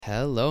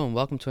Hello and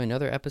welcome to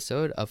another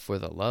episode of For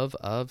the Love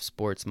of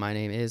Sports. My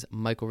name is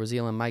Michael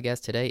Raziel and my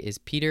guest today is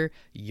Peter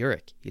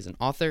Huryk. He's an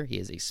author, he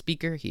is a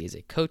speaker, he is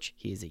a coach,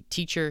 he is a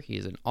teacher, he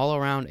is an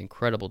all-around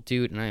incredible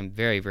dude, and I am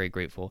very, very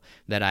grateful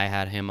that I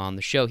had him on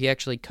the show. He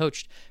actually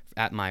coached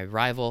at my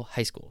rival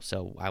high school.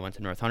 So I went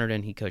to North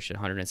Hunterdon. He coached at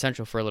Hunterdon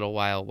Central for a little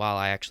while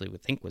I actually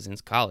would think was in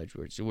college,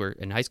 which we're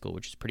in high school,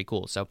 which is pretty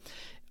cool. So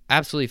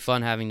absolutely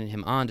fun having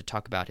him on to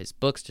talk about his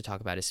books, to talk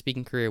about his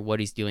speaking career, what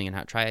he's doing,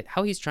 and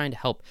how he's trying to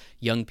help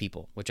young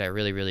people, which I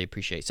really, really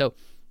appreciate. So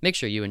make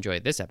sure you enjoy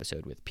this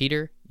episode with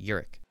Peter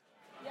Huryk.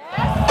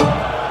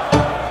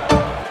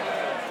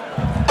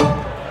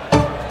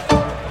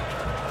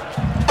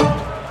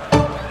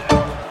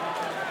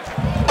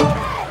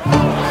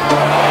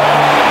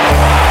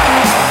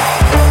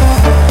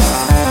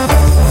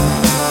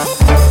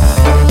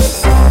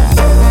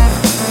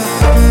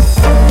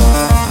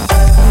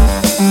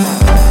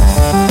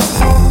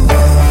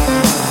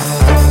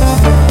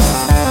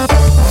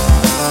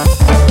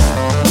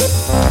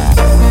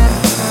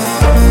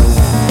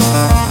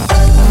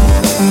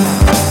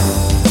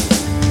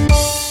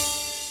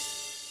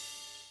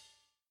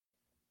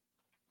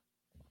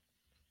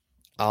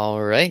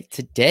 All right,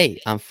 today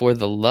on For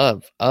the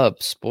Love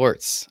of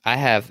Sports, I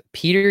have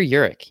Peter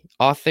Huryk,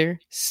 author,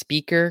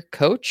 speaker,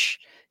 coach.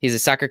 He's a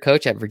soccer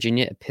coach at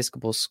Virginia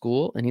Episcopal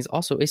School, and he's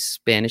also a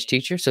Spanish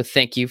teacher. So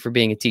thank you for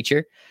being a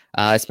teacher,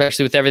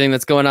 especially with everything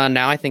that's going on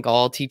now. I think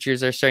all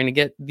teachers are starting to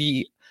get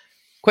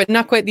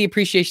not quite the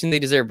appreciation they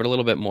deserve, but a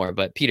little bit more.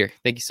 But Peter,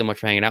 thank you so much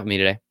for hanging out with me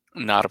today.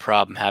 Not a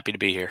problem. Happy to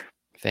be here.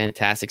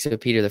 Fantastic. So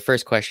Peter, the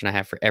first question I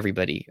have for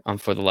everybody on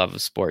For the Love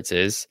of Sports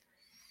is,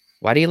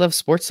 why do you love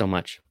sports so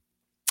much?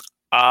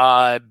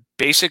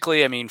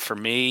 Basically, I mean, for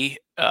me,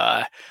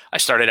 I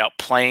started out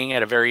playing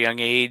at a very young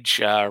age,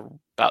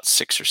 about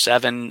 6 or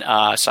 7.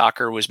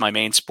 Soccer was my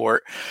main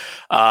sport.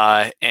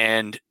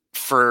 And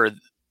for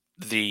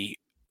the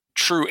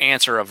true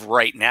answer of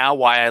right now,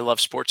 why I love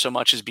sports so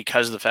much is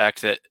because of the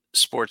fact that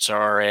sports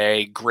are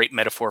a great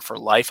metaphor for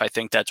life. I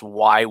think that's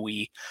why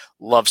we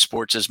love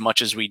sports as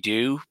much as we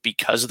do,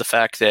 because of the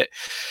fact that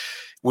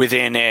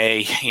within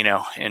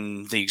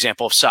in the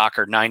example of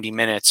soccer, 90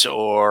 minutes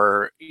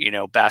or,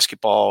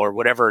 basketball or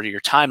whatever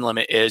your time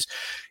limit is,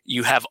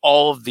 you have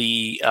all of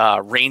the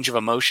range of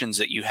emotions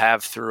that you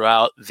have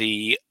throughout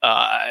the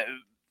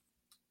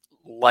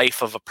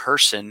life of a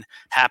person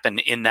happen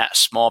in that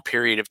small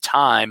period of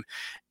time.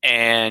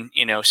 And,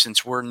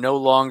 since we're no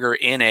longer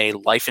in a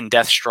life and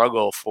death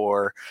struggle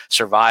for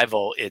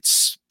survival,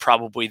 it's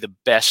probably the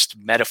best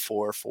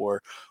metaphor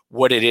for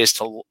what it is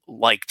to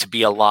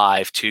be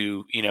alive,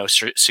 to,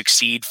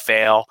 succeed,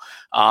 fail,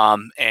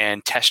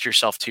 and test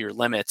yourself to your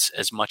limits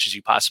as much as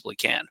you possibly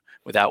can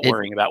without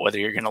worrying about whether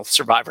you're going to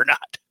survive or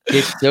not.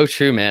 It's so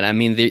true, man. I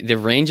mean, the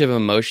range of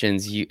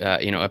emotions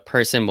a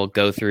person will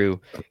go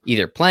through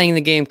either playing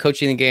the game,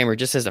 coaching the game, or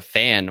just as a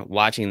fan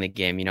watching the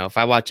game. If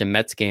I watch a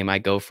Mets game, I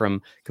go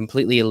from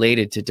completely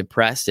elated to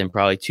depressed in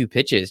probably 2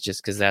 pitches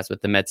just because that's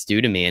what the Mets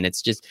do to me. And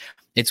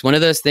it's one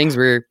of those things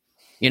where,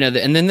 and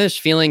then there's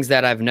feelings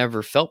that I've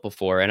never felt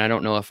before. And I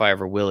don't know if I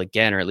ever will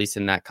again, or at least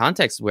in that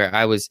context where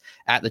I was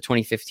at the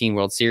 2015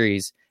 World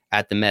Series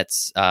at the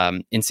Mets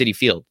in Citi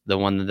Field, the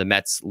one that the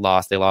Mets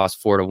lost. They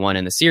lost 4-1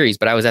 in the series,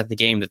 but I was at the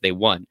game that they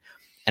won.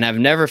 And I've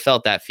never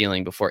felt that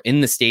feeling before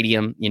in the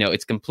stadium.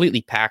 It's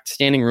completely packed,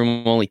 standing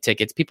room only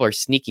tickets. People are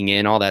sneaking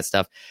in, all that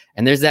stuff.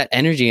 And there's that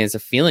energy and it's a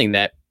feeling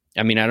that,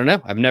 I don't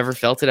know. I've never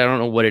felt it. I don't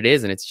know what it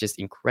is. And it's just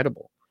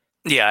incredible.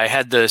 Yeah, I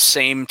had the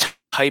same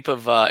type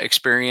of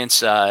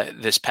experience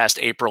this past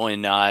April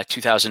in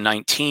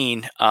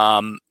 2019.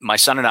 My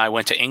son and I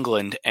went to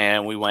England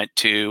and we went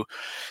to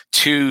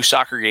 2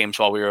 soccer games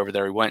while we were over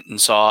there. We went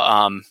and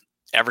saw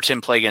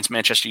Everton play against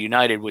Manchester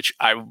United, which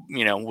I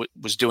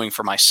was doing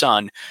for my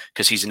son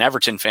because he's an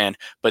Everton fan.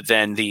 But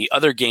then the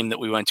other game that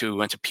we went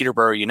to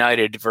Peterborough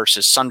United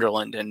versus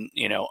Sunderland. And,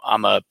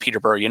 I'm a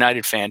Peterborough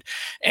United fan.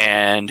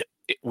 And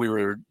we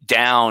were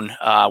down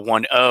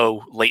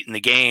 1-0 late in the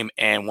game,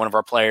 and one of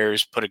our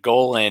players put a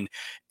goal in,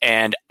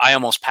 and I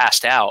almost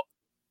passed out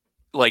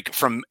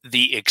from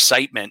the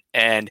excitement.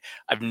 And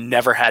I've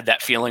never had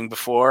that feeling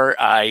before.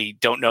 I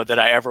don't know that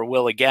I ever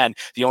will again.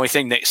 The only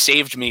thing that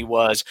saved me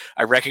was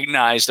I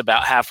recognized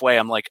about halfway,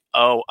 I'm like,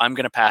 oh, I'm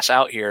going to pass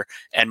out here.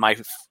 And my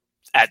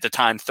at the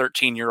time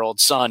 13-year-old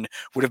son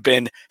would have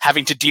been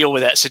having to deal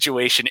with that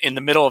situation in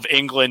the middle of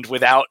England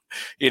without,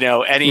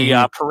 any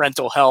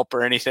parental help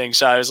or anything.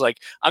 So I was like,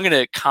 I'm going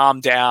to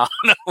calm down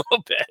a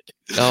little bit.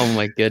 Oh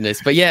my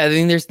goodness. But yeah,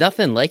 there's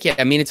nothing like it.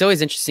 It's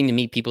always interesting to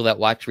meet people that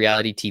watch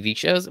reality TV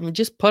shows.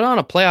 Just put on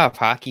a playoff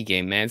hockey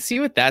game, man. See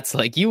what that's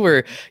like. You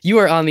were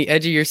on the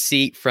edge of your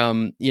seat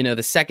from,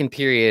 the second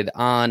period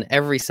on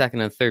every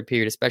second and third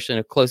period, especially in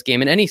a close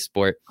game in any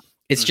sport.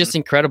 It's just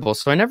incredible.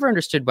 So I never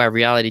understood why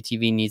reality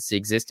TV needs to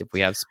exist if we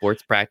have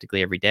sports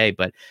practically every day,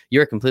 but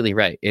you're completely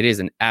right. It is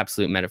an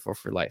absolute metaphor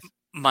for life.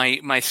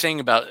 My thing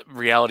about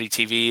reality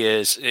TV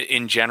is,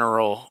 in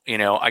general,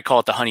 I call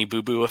it the Honey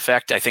Boo Boo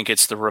effect. I think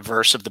it's the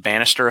reverse of the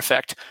Bannister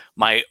effect.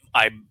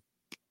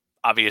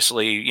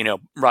 obviously,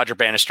 Roger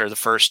Bannister, the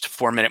first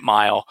 4-minute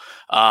mile,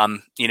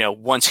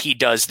 once he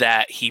does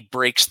that, he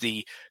breaks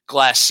the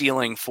glass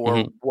ceiling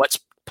for what's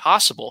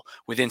possible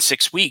within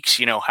 6 weeks,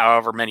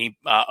 however many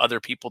other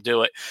people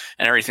do it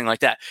and everything like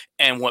that.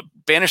 And what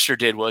Bannister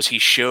did was he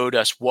showed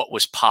us what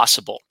was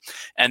possible.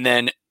 And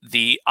then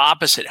the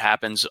opposite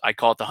happens. I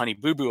call it the Honey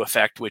Boo Boo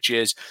effect, which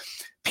is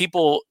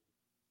people,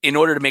 in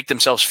order to make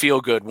themselves feel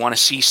good, want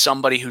to see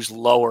somebody who's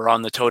lower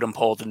on the totem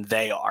pole than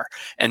they are.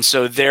 And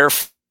so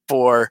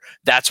therefore,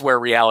 that's where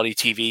reality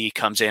TV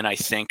comes in. I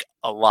think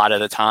a lot of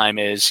the time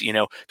is,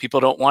 people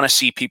don't want to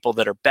see people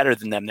that are better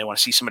than them. They want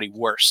to see somebody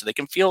worse, so they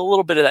can feel a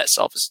little bit of that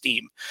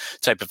self-esteem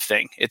type of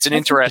thing. It's an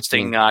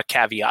interesting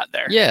caveat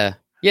there.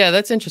 Yeah,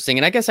 that's interesting.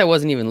 And I guess I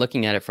wasn't even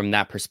looking at it from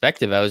that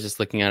perspective. I was just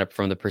looking at it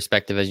from the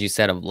perspective, as you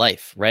said, of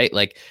life, right?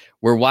 Like,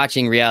 we're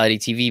watching reality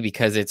TV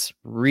because it's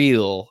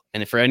real.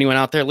 And for anyone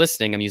out there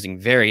listening, I'm using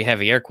very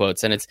heavy air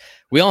quotes. And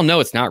we all know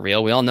it's not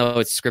real. We all know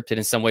it's scripted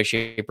in some way,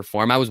 shape, or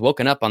form. I was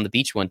woken up on the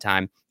beach one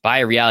time by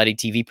a reality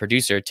TV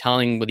producer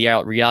telling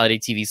the reality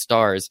TV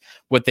stars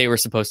what they were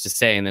supposed to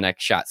say in the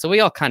next shot. So we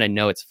all kind of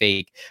know it's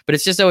fake. But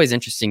it's just always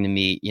interesting to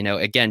me,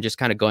 again, just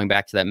kind of going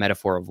back to that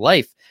metaphor of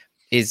life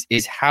is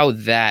how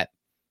that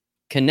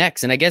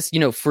connects. And I guess,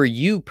 for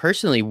you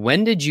personally,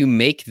 when did you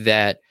make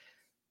that,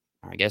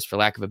 I guess for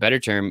lack of a better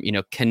term,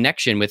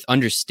 connection with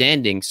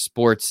understanding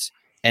sports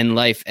and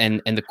life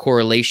and the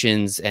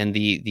correlations and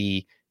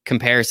the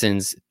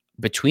comparisons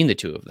between the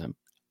two of them?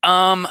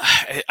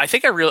 I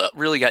think I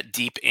really got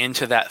deep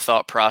into that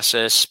thought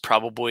process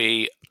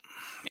probably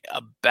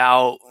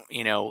about,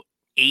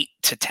 8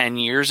 to 10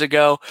 years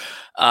ago.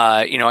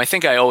 I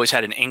think I always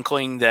had an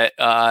inkling that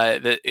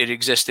it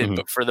existed,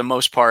 but for the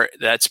most part,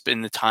 that's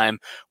been the time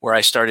where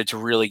I started to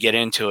really get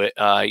into it.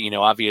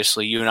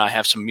 Obviously you and I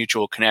have some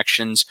mutual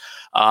connections.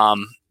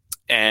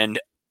 And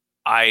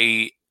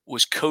I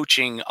was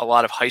coaching a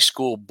lot of high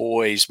school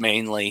boys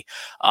mainly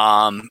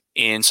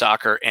in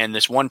soccer. And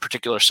this one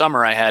particular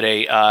summer, I had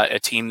a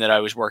team that I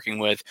was working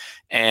with,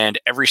 and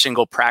every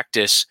single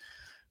practice,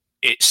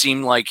 it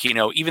seemed like,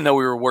 even though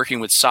we were working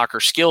with soccer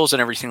skills and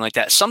everything like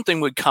that,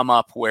 something would come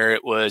up where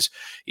it was,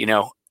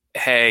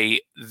 hey,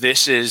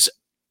 this is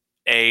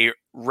a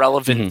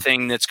relevant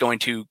thing that's going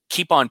to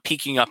keep on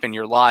peaking up in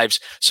your lives.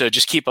 So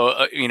just keep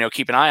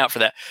an eye out for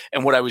that.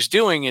 And what I was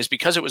doing is,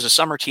 because it was a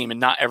summer team and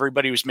not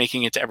everybody was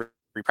making it to every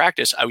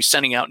practice, I was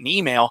sending out an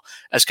email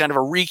as kind of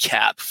a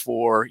recap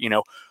for,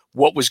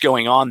 what was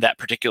going on that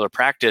particular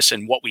practice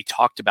and what we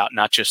talked about,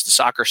 not just the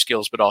soccer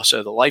skills, but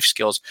also the life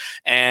skills.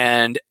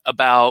 And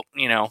about,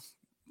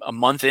 a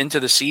month into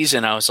the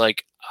season, I was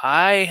like,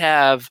 I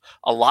have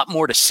a lot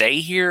more to say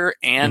here.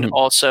 And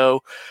also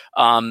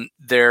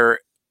there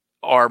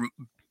are,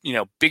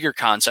 bigger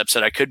concepts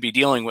that I could be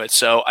dealing with.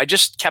 So I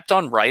just kept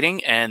on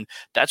writing, and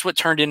that's what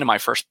turned into my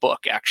first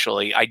book.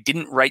 Actually, I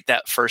didn't write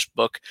that first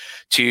book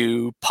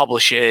to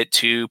publish it,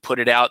 to put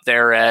it out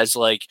there as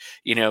like,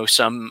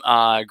 some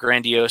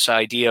grandiose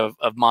idea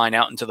of mine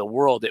out into the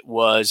world. It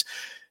was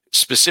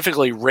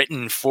specifically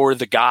written for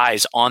the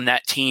guys on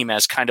that team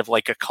as kind of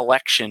like a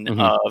collection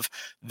of,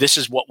 this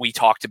is what we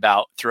talked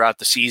about throughout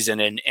the season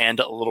and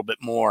a little bit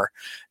more.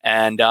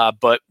 And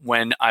but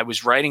when I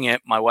was writing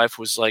it, my wife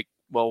was like,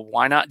 well,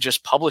 why not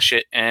just publish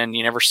it? And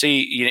you never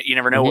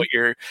know what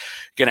you're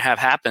going to have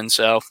happen.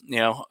 So,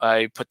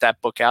 I put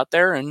that book out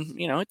there, and,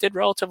 it did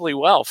relatively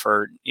well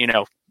for,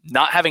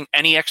 not having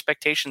any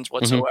expectations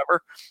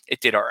whatsoever.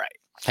 It did all right.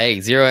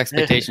 Hey, 0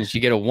 expectations. You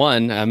get a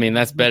 1. I mean,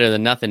 that's better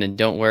than nothing. And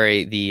don't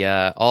worry,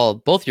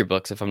 both your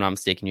books, if I'm not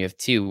mistaken, you have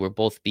 2, will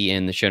both be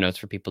in the show notes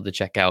for people to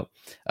check out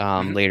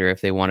later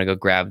if they want to go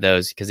grab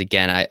those. Because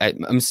again,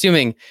 I'm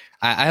assuming,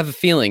 I have a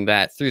feeling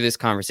that through this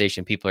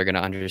conversation, people are going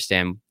to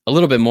understand a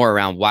little bit more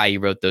around why you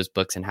wrote those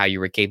books and how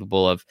you were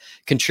capable of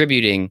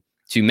contributing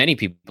to many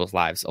people's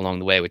lives along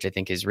the way, which I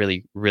think is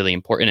really, really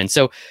important. And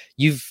so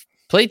you've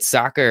played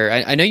soccer.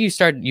 I know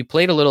you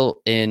played a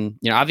little in,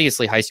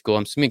 obviously high school.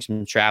 I'm assuming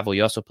some travel.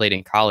 You also played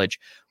in college.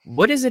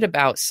 What is it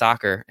about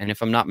soccer? And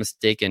if I'm not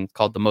mistaken,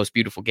 called the most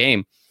beautiful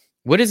game.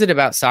 What is it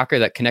about soccer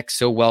that connects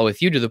so well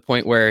with you to the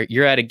point where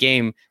you're at a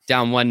game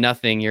down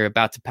 1-0, you're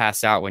about to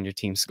pass out when your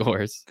team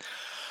scores?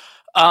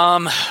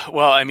 Well,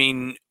 I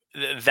mean,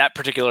 that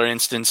particular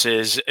instance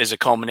is a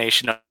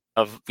culmination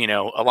of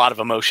a lot of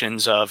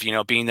emotions of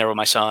being there with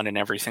my son and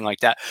everything like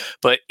that.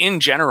 But in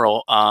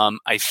general,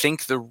 I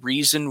think the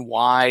reason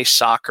why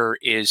soccer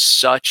is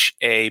such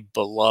a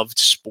beloved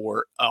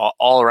sport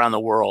all around the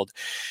world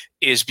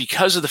is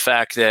because of the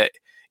fact that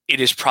it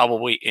is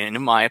probably,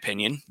 in my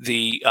opinion,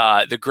 the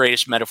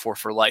greatest metaphor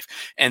for life.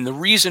 And the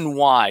reason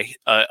why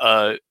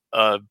a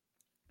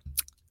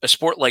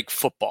sport like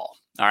football,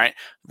 all right,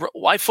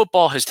 why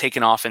football has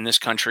taken off in this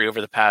country over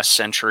the past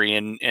century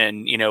and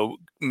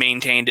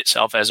maintained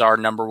itself as our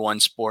number one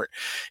sport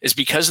is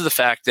because of the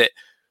fact that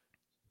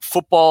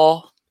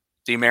football,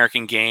 the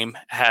American game,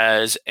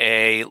 has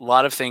a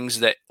lot of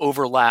things that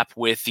overlap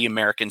with the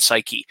American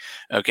psyche.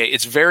 Okay,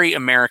 it's very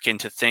American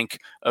to think,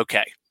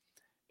 okay,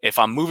 if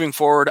I'm moving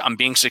forward, I'm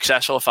being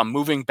successful. If I'm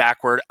moving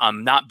backward,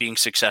 I'm not being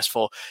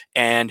successful.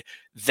 And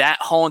that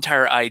whole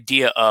entire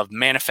idea of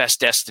manifest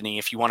destiny,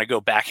 if you want to go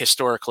back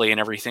historically and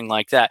everything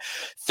like that,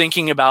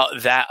 thinking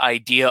about that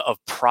idea of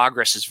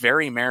progress is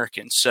very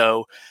American.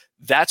 So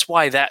that's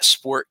why that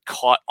sport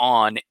caught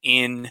on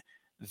in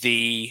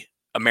the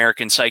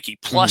American psyche,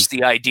 plus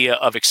the idea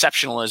of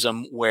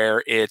exceptionalism,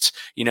 where it's,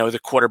 the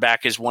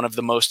quarterback is one of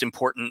the most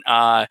important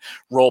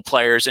role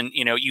players. And,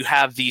 you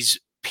have these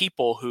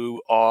people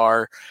who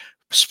are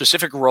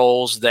specific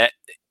roles that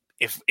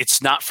if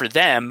it's not for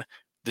them,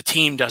 the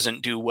team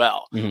doesn't do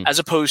well, as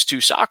opposed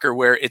to soccer,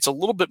 where it's a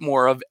little bit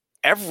more of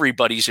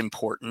everybody's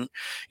important.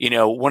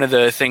 One of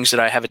the things that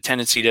I have a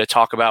tendency to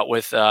talk about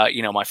with,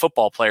 my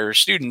football players,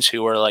 students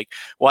who are like,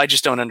 well, I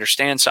just don't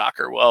understand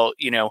soccer. Well,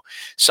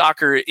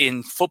 soccer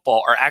in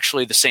football are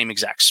actually the same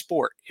exact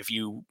sport. If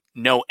you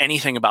know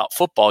anything about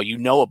football, you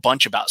know a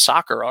bunch about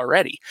soccer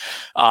already,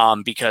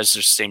 because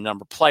there's the same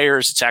number of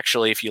players. It's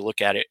actually, if you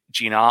look at it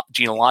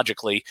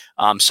genealogically,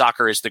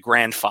 soccer is the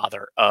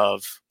grandfather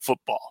of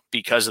football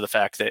because of the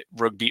fact that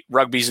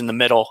rugby's in the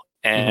middle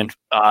and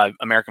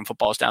American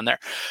football is down there.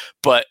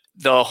 But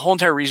the whole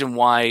entire reason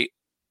why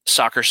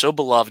soccer is so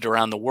beloved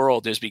around the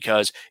world is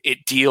because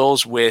it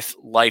deals with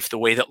life the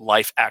way that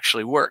life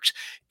actually works.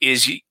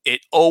 Is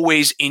it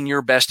always in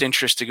your best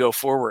interest to go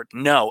forward?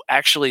 No,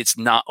 actually, it's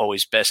not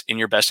always in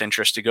your best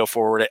interest to go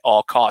forward at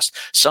all costs.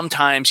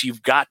 Sometimes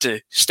you've got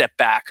to step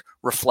back,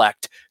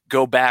 reflect,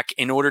 go back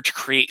in order to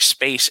create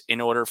space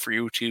in order for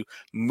you to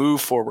move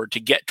forward,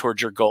 to get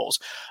towards your goals.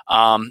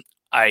 I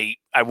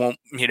won't,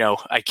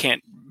 I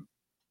can't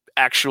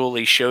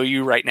actually show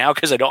you right now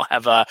because I don't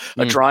have a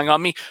drawing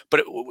on me.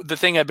 But the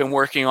thing I've been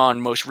working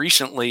on most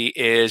recently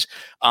is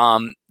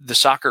the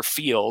soccer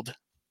field.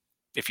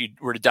 If you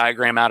were to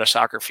diagram out a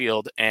soccer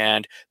field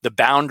and the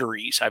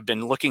boundaries, I've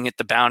been looking at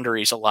the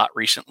boundaries a lot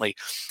recently.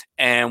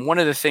 And one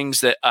of the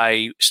things that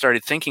I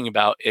started thinking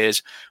about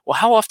is, well,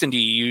 how often do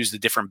you use the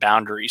different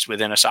boundaries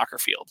within a soccer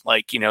field?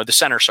 Like, the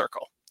center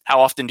circle. How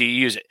often do you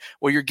use it?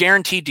 Well, you're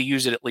guaranteed to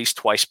use it at least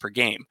twice per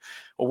game.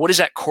 Well, what does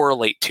that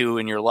correlate to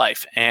in your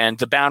life? And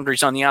the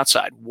boundaries on the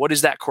outside, what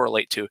does that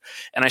correlate to?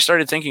 And I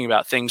started thinking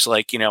about things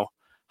like,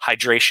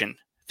 hydration,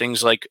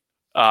 things like,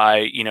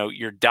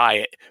 your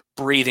diet,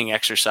 breathing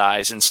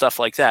exercise and stuff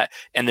like that.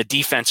 And the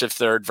defensive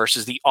third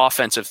versus the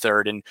offensive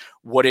third, and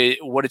what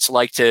it's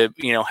like to,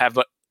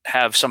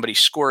 have somebody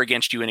score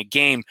against you in a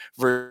game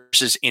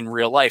versus in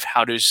real life.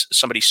 How does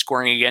somebody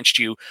scoring against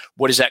you,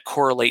 what does that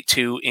correlate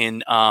to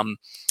in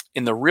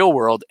the real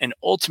world? And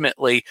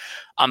ultimately,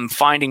 I'm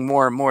finding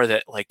more and more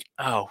that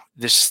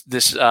this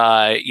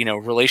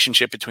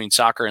relationship between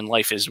soccer and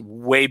life is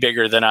way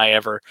bigger than I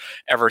ever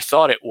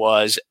thought it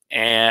was.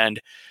 And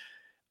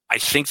I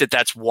think that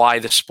that's why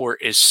the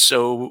sport is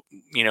so,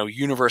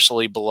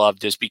 universally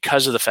beloved, is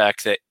because of the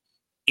fact that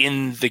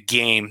in the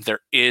game, there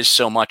is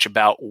so much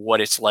about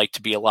what it's like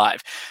to be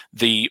alive.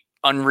 The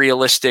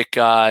unrealistic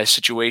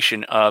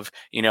situation of,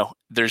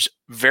 there's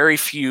very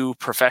few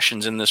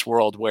professions in this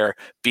world where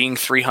being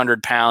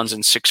 300 pounds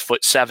and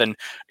 6'7"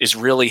 is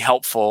really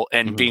helpful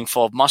and being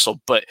full of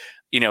muscle. But,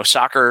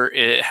 soccer,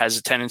 it has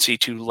a tendency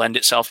to lend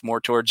itself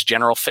more towards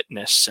general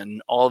fitness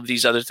and all of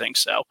these other things.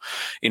 So,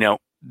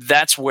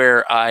 that's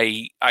where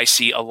I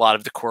see a lot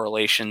of the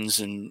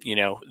correlations and,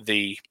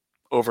 the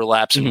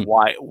overlaps and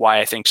why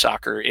I think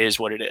soccer is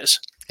what it is.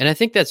 And I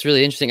think that's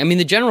really interesting. I mean,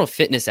 the general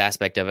fitness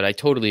aspect of it, I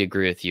totally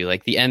agree with you.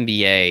 Like the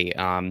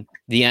NBA,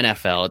 the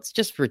NFL, it's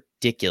just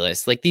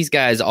ridiculous. Like these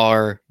guys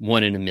are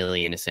 1 in a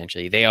million,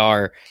 essentially. They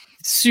are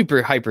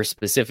super hyper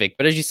specific.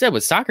 But as you said,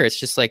 with soccer, it's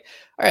just like,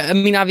 all right, I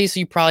mean,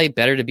 obviously, probably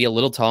better to be a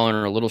little taller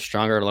or a little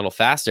stronger or a little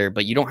faster,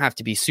 but you don't have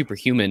to be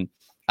superhuman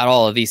at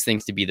all of these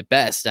things to be the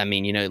best. I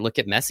mean, look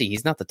at Messi.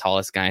 He's not the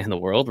tallest guy in the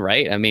world,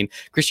 right? I mean,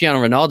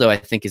 Cristiano Ronaldo, I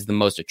think, is the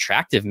most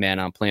attractive man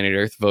on planet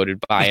Earth,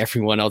 voted by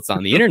everyone else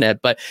on the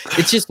internet. But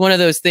it's just one of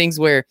those things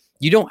where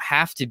you don't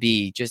have to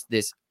be just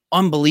this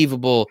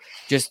unbelievable,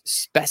 just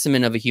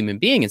specimen of a human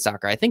being in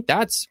soccer. I think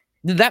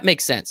that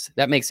makes sense.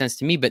 That makes sense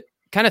to me. But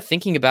kind of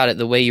thinking about it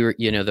the way you were,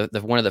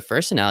 the one of the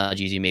first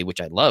analogies you made,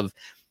 which I love,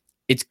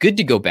 it's good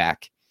to go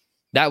back.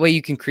 That way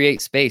you can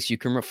create space, you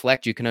can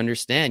reflect, you can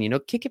understand,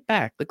 kick it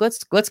back. Like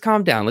let's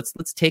calm down.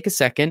 Let's take a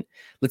second.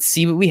 Let's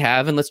see what we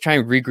have and let's try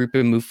and regroup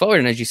and move forward.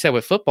 And as you said,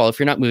 with football, if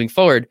you're not moving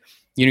forward,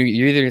 you're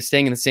either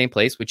staying in the same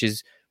place, which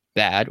is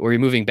bad, or you're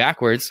moving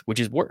backwards, which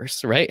is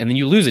worse, right? And then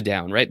you lose it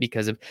down, right?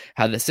 Because of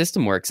how the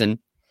system works. And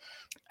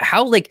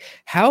how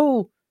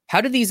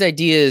do these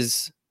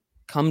ideas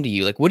come to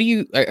you? Like,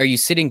 are you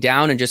sitting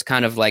down and just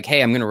kind of like,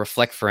 hey, I'm going to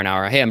reflect for an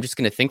hour. Hey, I'm just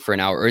going to think for an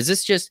hour. Or is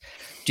this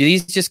do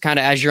these just kind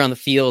of, as you're on the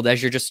field,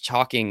 as you're just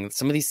talking,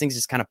 some of these things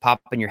just kind of pop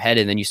up in your head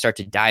and then you start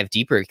to dive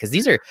deeper? Because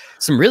these are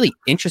some really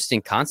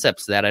interesting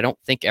concepts that I don't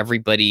think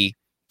everybody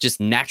just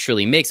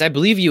naturally makes. I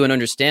believe you and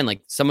understand,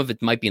 like some of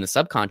it might be in the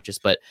subconscious,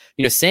 but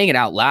saying it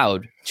out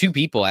loud to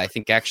people, I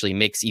think actually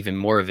makes even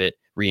more of it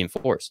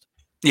reinforced.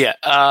 Yeah.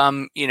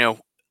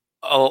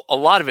 A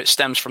lot of it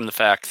stems from the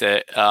fact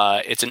that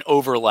it's an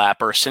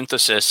overlap or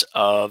synthesis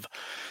of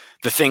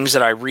the things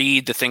that I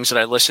read, the things that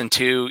I listen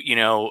to,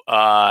 the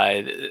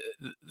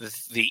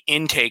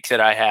intake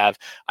that I have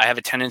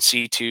a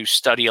tendency to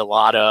study a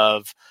lot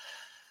of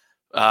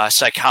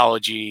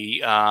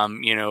psychology, a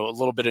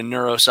little bit of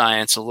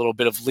neuroscience, a little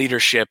bit of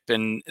leadership,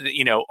 and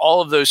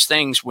all of those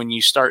things. When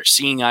you start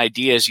seeing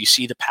ideas, you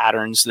see the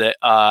patterns that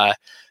are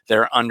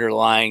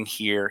underlying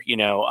here.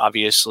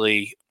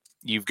 Obviously,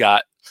 you've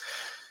got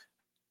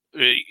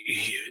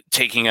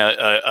taking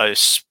a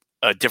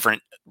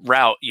different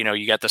route.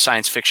 You got the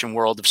science fiction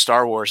world of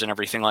Star Wars and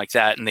everything like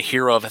that, and the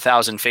hero of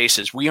 1,000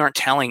 faces. We aren't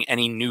telling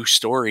any new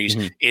stories.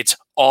 Mm-hmm. It's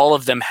all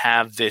of them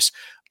have this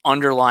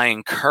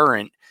underlying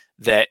current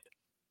that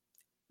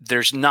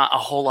there's not a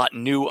whole lot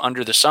new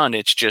under the sun.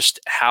 It's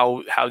just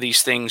how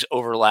these things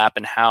overlap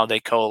and how they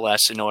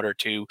coalesce in order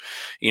to,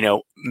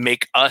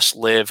 make us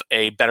live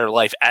a better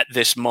life at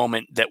this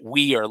moment that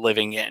we are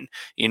living in.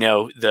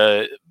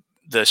 The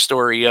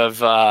story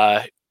of,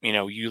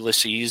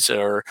 Ulysses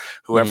or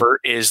whoever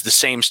is the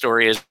same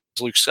story as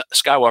Luke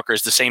Skywalker,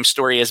 is the same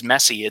story as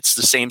Messi. It's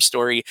the same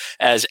story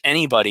as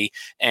anybody.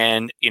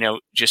 And,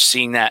 just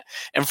seeing that.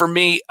 And for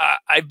me,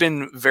 I've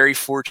been very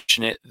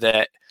fortunate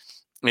that,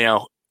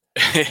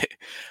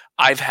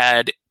 I've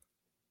had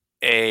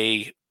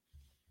a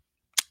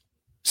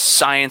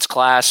science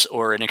class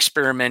or an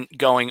experiment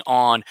going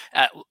on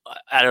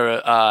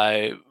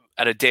on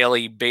a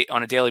daily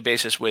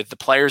basis with the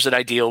players that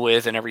I deal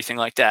with and everything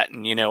like that.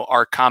 And,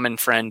 our common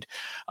friend,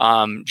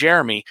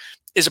 Jeremy,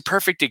 is a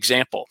perfect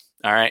example.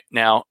 All right.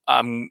 Now,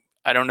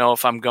 I don't know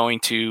if I'm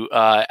going to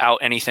out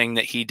anything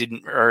that he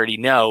didn't already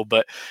know,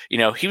 but,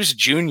 he was a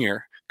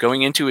junior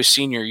going into his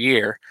senior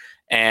year.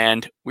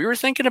 And we were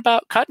thinking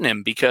about cutting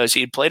him because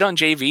he had played on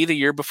JV the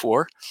year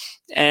before.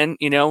 And,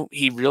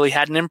 he really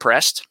hadn't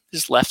impressed.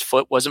 His left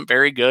foot wasn't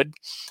very good.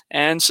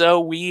 And so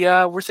we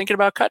were thinking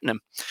about cutting him.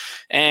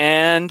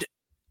 And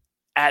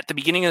at the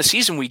beginning of the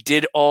season, we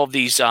did all of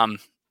these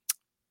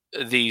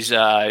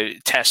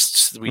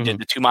tests. We did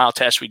the 2-mile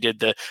test. We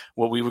did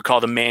what we would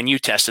call the Man U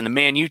test. And the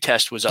Man U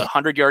test was a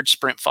 100-yard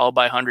sprint followed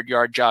by a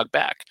 100-yard jog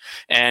back.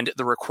 And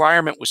the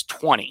requirement was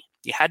 20.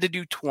 You had to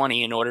do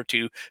 20 in order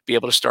to be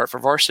able to start for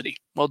varsity.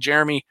 Well,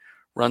 Jeremy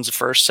runs the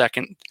first,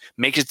 second,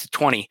 makes it to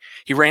 20.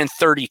 He ran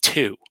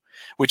 32,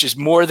 which is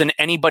more than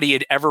anybody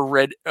had ever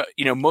read.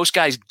 Most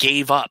guys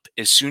gave up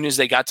as soon as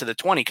they got to the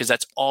 20 because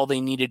that's all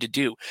they needed to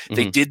do.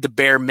 They did the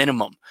bare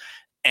minimum.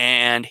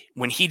 And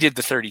when he did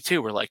the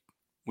 32, we're like,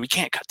 we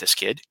can't cut this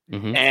kid.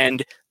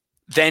 And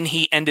then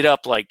he ended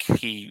up like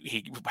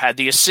he had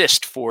the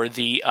assist for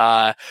the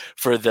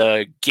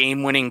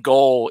game-winning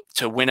goal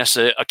to win us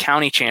a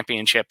county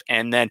championship,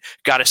 and then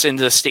got us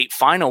into the state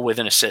final with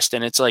an assist.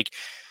 And it's like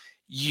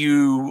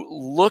you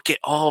look at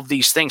all of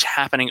these things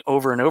happening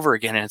over and over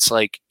again, and it's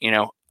like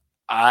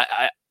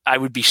I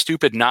would be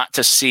stupid not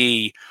to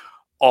see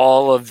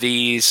all of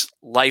these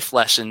life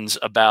lessons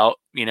about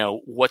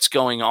what's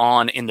going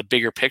on in the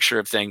bigger picture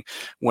of thing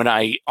when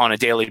I on a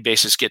daily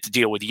basis get to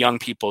deal with young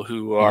people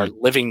who are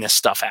living this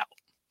stuff out.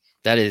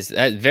 That's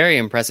very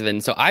impressive.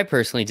 And so I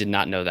personally did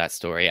not know that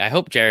story. I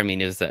hope Jeremy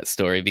knows that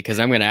story because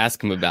I'm going to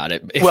ask him about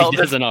it if he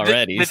doesn't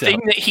already. The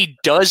thing that he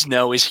does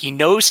know is he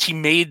knows he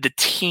made the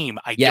team.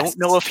 I don't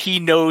know if he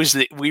knows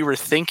that we were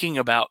thinking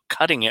about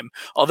cutting him,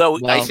 although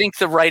I think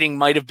the writing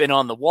might have been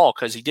on the wall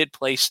because he did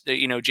play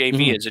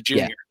JV as a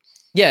junior. Yeah.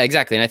 Yeah,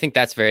 exactly. And I think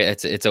that's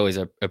it's always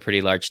a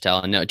pretty large tell.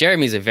 And no,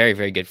 Jeremy's a very,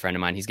 very good friend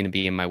of mine. He's going to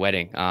be in my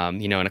wedding,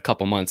 in a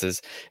couple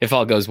months if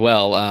all goes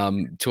well,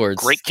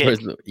 great kid.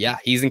 Yeah,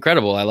 he's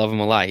incredible. I love him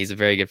a lot. He's a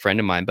very good friend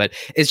of mine, but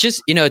it's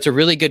just, it's a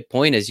really good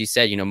point. As you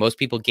said, most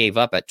people gave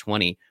up at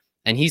 20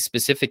 and he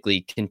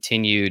specifically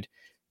continued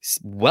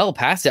well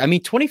past it. I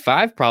mean,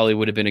 25 probably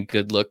would have been a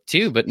good look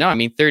too, but no,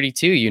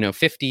 32,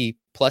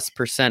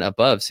 50+%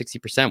 above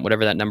 60%,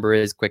 whatever that number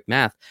is, quick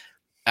math.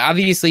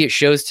 Obviously, it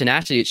shows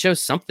tenacity. It shows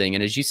something.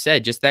 And as you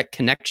said, just that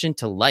connection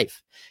to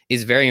life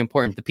is very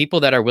important. The people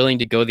that are willing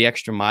to go the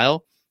extra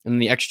mile and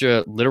the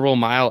extra literal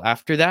mile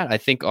after that, I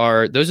think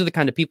those are the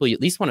kind of people you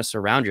at least want to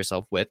surround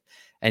yourself with.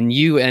 And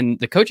you and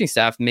the coaching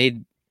staff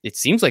made, it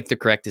seems like, the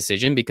correct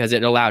decision because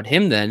it allowed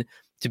him then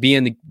to be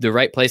in the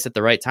right place at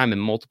the right time in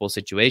multiple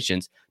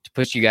situations to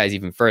push you guys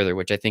even further,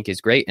 which I think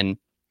is great. And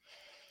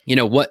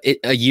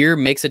a year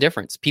makes a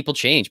difference. People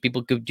change.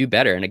 People do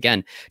better. And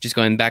again, just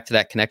going back to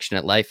that connection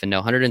at life. And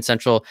no, Hunterdon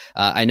Central,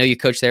 I know you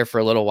coached there for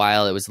a little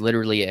while. It was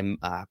literally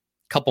a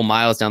couple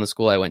miles down the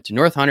school. I went to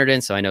North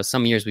Hunterdon, so I know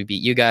some years we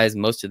beat you guys.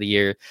 Most of the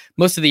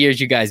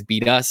years you guys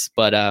beat us.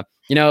 But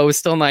it was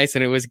still nice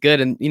and it was good.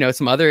 And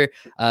some other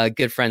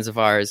good friends of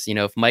ours.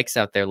 If Mike's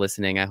out there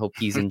listening, I hope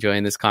he's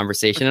enjoying this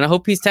conversation, and I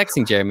hope he's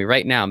texting Jeremy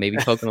right now, maybe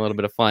poking a little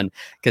bit of fun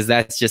because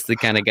that's just the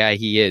kind of guy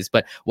he is.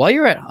 But while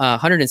you're at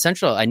Hunterdon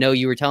Central, I know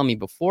you were telling me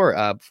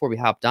before we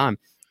hopped on,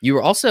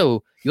 you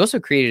also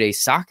created a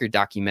soccer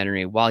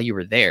documentary while you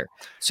were there.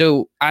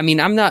 So, I'm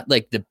not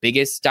like the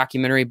biggest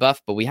documentary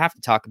buff, but we have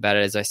to talk about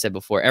it. As I said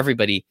before,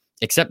 everybody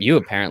except you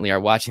apparently are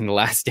watching The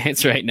Last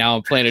Dance right now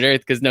on planet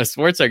Earth because no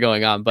sports are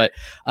going on. But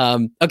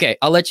okay,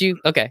 I'll let you.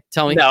 Okay,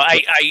 tell me. No,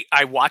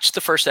 I watched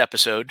the first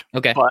episode,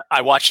 Okay. but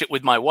I watched it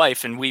with my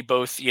wife, and we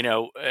both,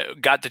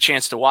 got the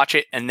chance to watch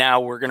it, and now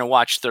we're going to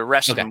watch the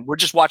rest of Okay. them. We're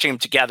just watching them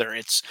together.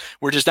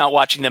 We're just not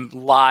watching them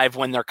live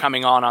when they're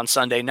coming on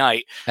Sunday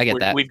night. I get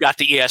that. We've got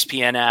the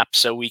ESPN app,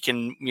 so we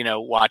can,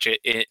 watch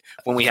it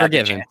when we have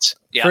the chance.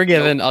 Yeah,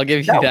 Forgiven. I'll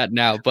give you that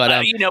now. But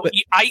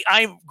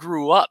I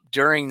grew up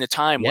during the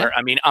time Yeah. where,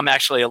 I mean, I'm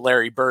actually a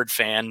Larry Bird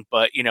fan,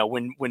 but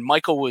when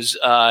Michael was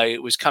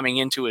coming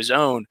into his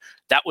own,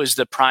 that was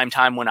the prime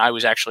time when I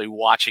was actually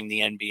watching the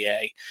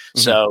NBA. Mm-hmm.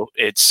 So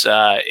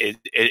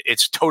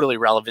it's totally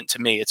relevant to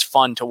me. It's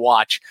fun to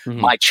watch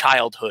my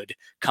childhood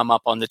come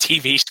up on the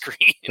TV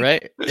screen.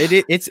 Right.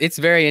 It's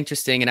very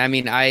interesting. And I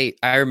mean, I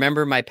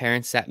remember my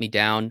parents sat me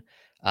down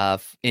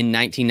in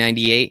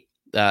 1998,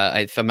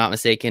 if I'm not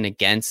mistaken,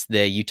 against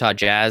the Utah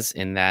Jazz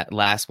in that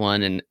last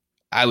one. And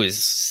I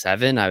was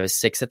 7, I was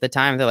 6 at the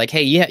time. They're like,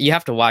 hey, yeah, you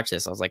have to watch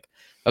this. I was like,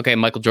 okay,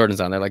 Michael Jordan's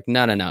on. They're like,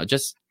 no,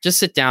 just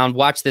sit down,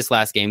 watch this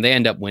last game. They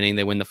end up winning.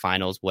 They win the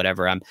finals,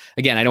 whatever. I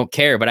don't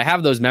care, but I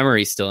have those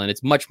memories still. And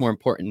it's much more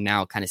important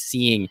now kind of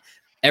seeing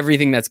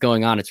everything that's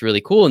going on. It's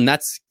really cool. And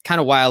that's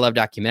kind of why I love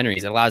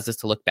documentaries. It allows us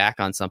to look back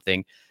on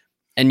something.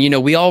 And,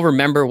 we all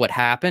remember what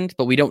happened,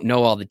 but we don't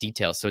know all the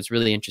details. So it's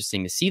really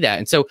interesting to see that.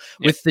 And so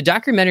with the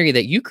documentary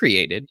that you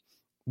created,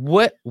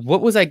 what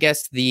was, I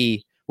guess,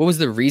 what was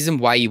the reason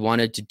why you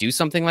wanted to do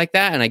something like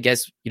that? And I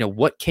guess,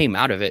 what came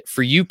out of it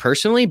for you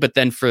personally, but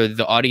then for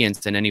the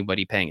audience and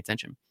anybody paying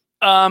attention?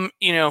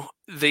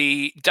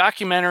 The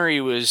documentary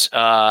was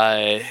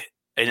an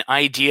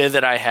idea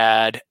that I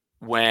had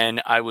when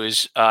I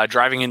was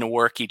driving into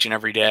work each and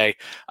every day.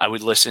 I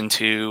would listen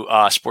to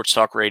sports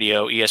talk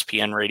radio,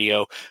 ESPN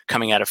radio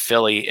coming out of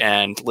Philly,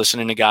 and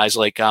listening to guys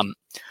like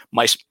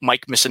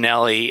Mike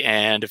Missinelli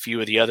and a few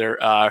of the other,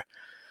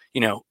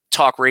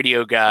 talk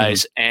radio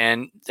guys.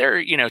 And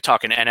they're,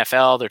 talking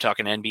NFL, they're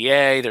talking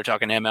NBA, they're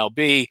talking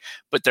MLB,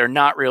 but they're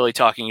not really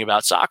talking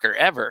about soccer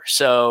ever.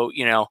 So,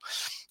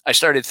 I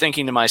started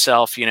thinking to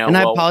myself, and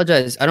I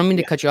apologize, I don't mean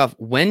to cut you off.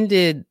 When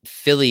did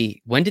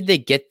they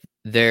get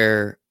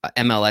their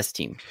MLS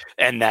team?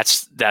 And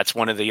that's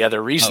one of the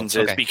other reasons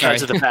is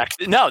because of the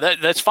fact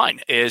that's fine,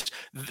 is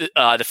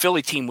the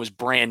Philly team was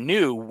brand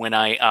new when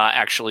I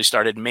actually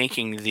started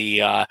making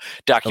the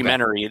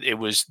documentary. It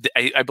was,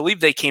 I believe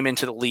they came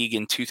into the league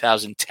in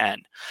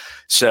 2010.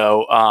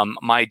 So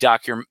my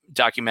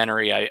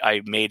documentary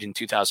I made in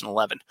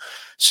 2011.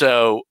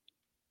 So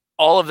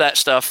all of that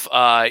stuff,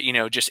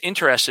 just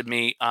interested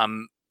me.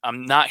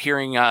 I'm not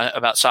hearing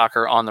about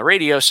soccer on the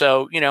radio.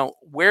 So,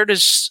 where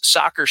does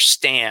soccer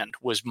stand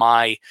was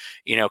my,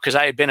 because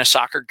I had been a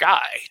soccer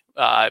guy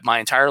my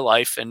entire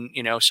life. And,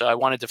 so I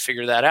wanted to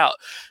figure that out.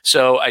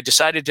 So I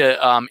decided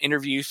to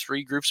interview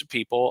 3 groups of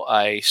people.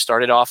 I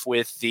started off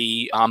with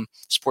the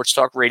sports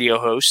talk radio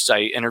hosts.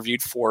 I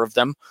interviewed 4 of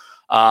them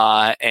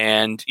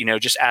and,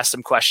 just asked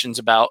them questions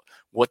about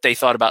what they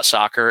thought about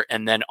soccer.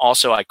 And then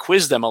also I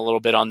quizzed them a little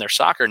bit on their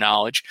soccer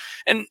knowledge.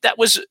 And that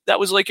was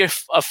like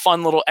a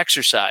fun little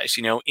exercise.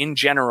 In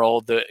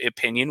general, the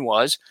opinion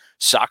was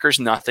soccer's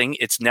nothing.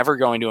 It's never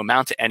going to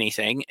amount to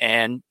anything.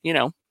 And,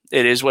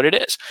 it is what it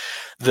is.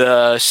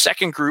 The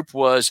second group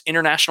was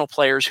international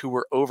players who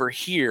were over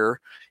here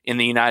in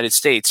the United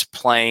States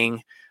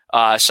playing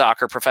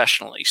soccer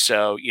professionally.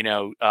 So,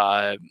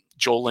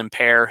 Joel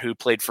Limper, who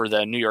played for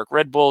the New York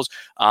Red Bulls,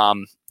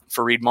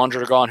 Farid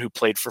Mondragon, who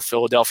played for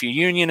Philadelphia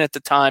Union at the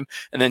time,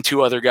 and then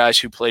 2 other guys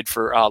who played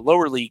for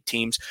lower league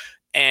teams.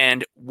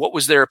 And what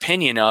was their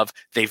opinion of,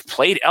 they've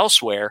played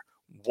elsewhere,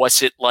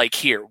 what's it like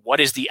here?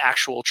 What is the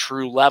actual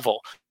true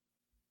level?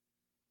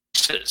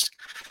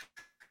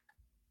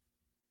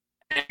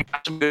 And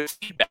got some good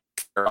feedback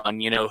on,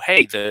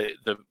 hey,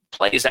 the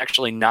play is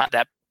actually not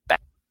that bad.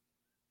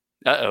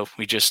 Uh-oh,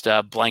 we just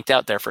blanked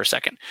out there for a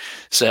second.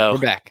 So we're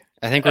back.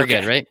 I think we're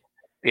good, right?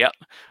 Yep.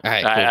 All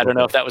right. I don't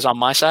know if that was on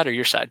my side or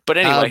your side, but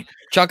anyway,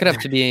 chalk it up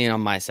to being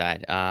on my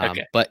side.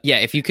 Okay. But yeah,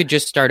 if you could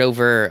just start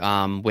over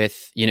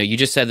with, you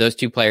just said those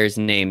 2 players'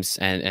 names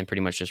and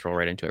pretty much just roll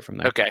right into it from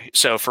there. Okay.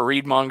 So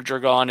Farid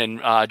Mondragon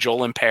and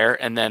Joel Limper,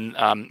 and then,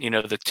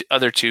 the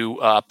other 2,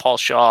 Paul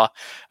Shaw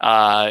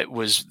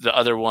was the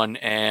other one,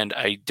 and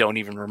I don't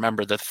even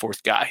remember the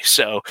 4th guy.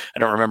 So I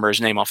don't remember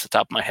his name off the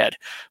top of my head.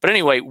 But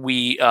anyway,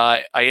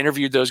 I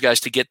interviewed those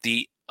guys to get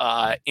the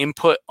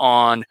input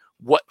on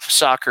what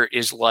soccer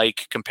is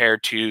like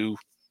compared to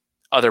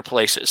other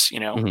places.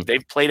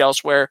 They've played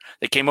elsewhere.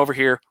 They came over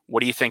here. What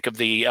do you think of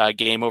the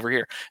game over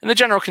here? And the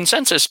general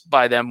consensus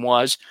by them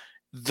was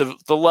the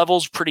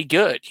level's pretty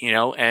good,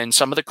 and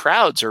some of the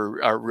crowds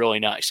are really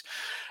nice.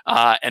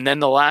 And then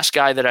the last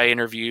guy that I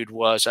interviewed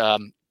was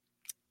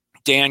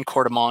Dan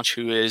Cordemanche,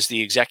 who is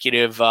the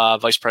executive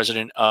vice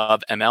president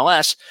of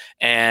MLS.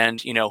 And,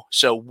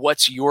 so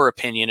what's your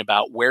opinion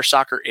about where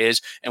soccer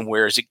is and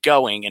where is it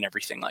going and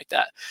everything like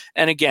that?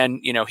 And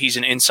again, he's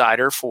an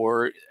insider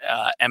for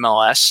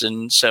MLS.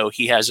 And so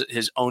he has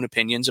his own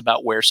opinions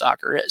about where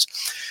soccer is.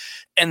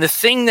 And the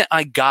thing that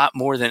I got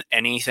more than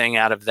anything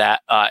out of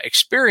that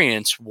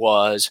experience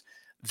was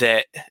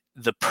that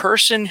the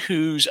person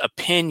whose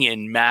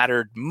opinion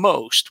mattered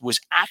most was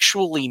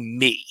actually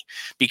me,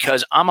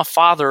 because I'm a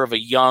father of a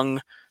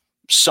young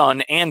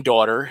son and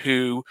daughter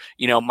who,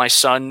 my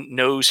son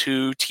knows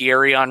who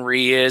Thierry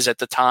Henry is, at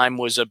the time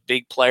was a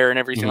big player and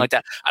everything like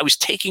that. I was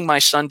taking my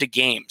son to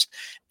games,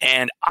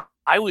 and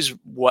I was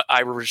what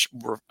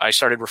I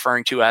started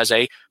referring to as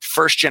a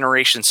first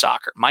generation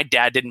soccer. My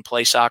dad didn't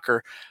play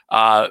soccer,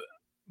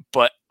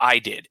 but I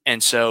did.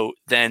 And so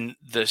then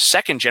the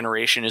second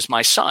generation is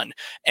my son.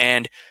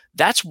 And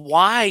that's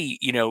why,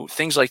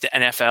 things like the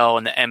NFL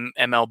and the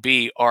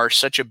MLB are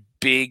such a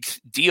big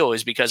deal,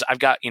 is because I've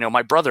got,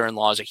 my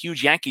brother-in-law is a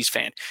huge Yankees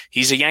fan.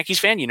 He's a Yankees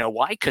fan. You know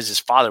why? Because his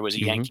father was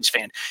a Yankees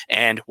fan.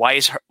 And why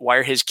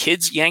are his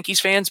kids Yankees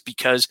fans?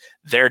 Because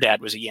their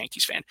dad was a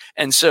Yankees fan.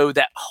 And so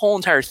that whole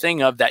entire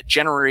thing of that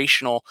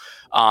generational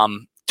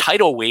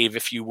tidal wave,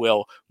 if you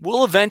will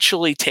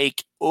eventually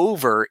take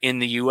over in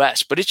the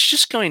US, but it's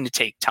just going to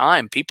take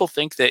time. People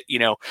think that,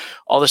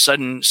 all of a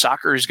sudden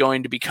soccer is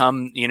going to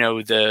become,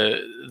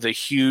 the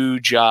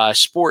huge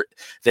sport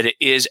that it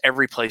is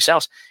every place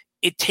else.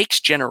 It takes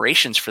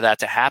generations for that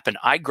to happen.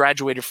 I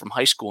graduated from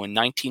high school in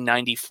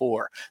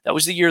 1994. That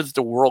was the year that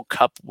the World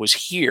Cup was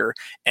here,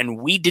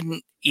 and we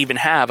didn't even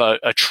have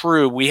a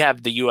true. We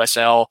have the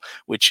USL,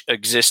 which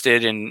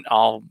existed, and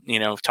I'll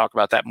talk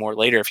about that more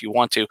later if you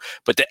want to.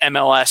 But the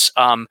MLS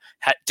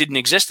didn't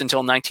exist until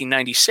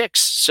 1996.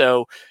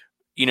 So,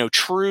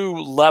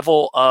 true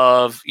level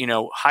of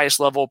highest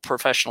level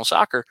professional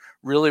soccer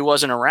really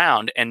wasn't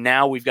around. And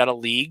now we've got a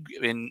league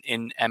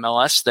in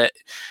MLS that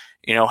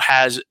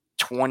has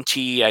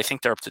 20, I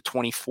think they're up to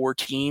 24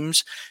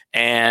 teams,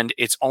 and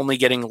it's only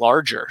getting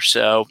larger.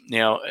 So,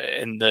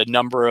 and the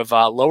number of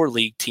lower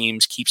league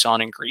teams keeps on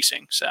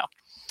increasing. So,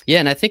 yeah.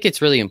 And I think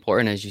it's really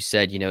important, as you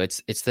said,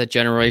 it's the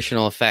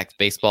generational effect.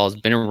 Baseball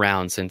has been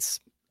around since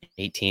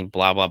 18,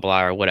 blah, blah,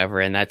 blah, or whatever.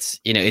 And that's,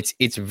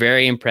 it's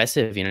very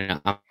impressive.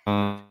 I'm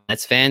a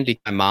Mets fan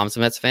because my mom's a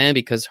Mets fan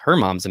because her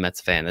mom's a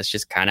Mets fan. That's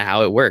just kind of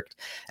how it worked.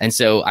 And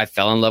so I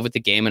fell in love with the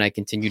game and I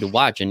continue to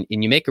watch. And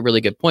you make a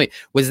really good point.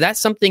 Was that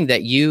something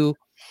that you,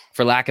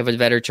 for lack of a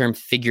better term,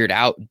 figured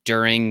out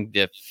during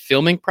the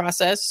filming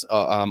process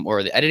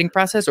or the editing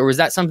process? Or was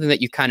that something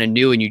that you kind of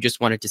knew and you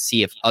just wanted to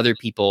see if other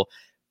people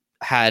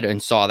had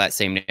and saw that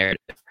same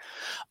narrative?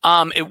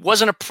 It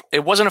wasn't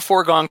a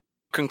foregone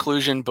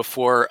conclusion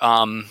before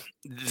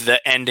the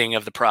ending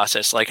of the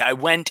process. Like, I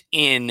went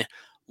in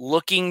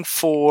looking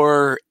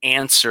for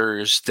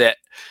answers that,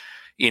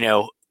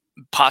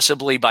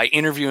 possibly by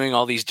interviewing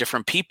all these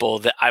different people,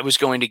 that I was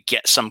going to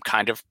get some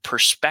kind of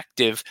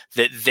perspective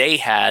that they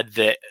had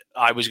that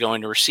I was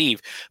going to receive.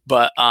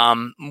 But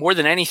more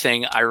than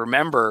anything, I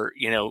remember,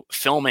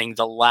 filming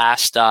the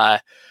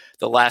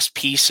last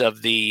piece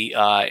of the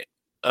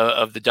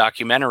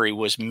documentary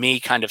was me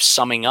kind of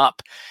summing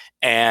up.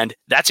 And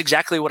that's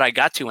exactly what I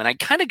got to. And I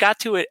kind of got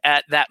to it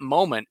at that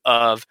moment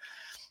of,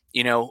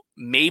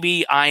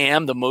 maybe I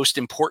am the most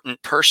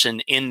important person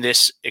in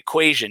this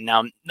equation.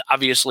 Now,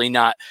 obviously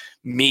not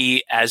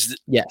me as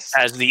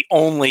the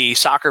only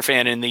soccer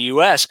fan in the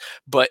US,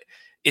 but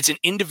it's an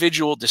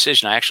individual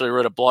decision. I actually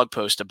wrote a blog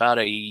post about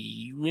 2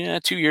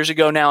 years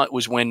ago now. It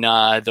was when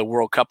the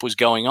World Cup was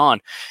going on.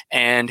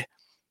 And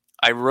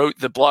I wrote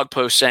the blog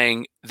post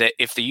saying that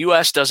if the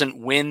US doesn't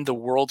win the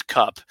World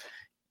Cup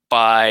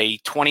by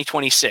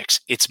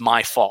 2026, it's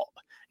my fault.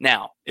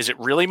 Now, is it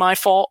really my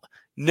fault?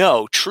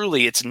 No,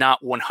 truly, it's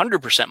not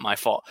 100% my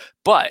fault.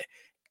 But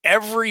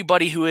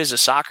everybody who is a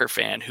soccer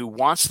fan who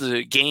wants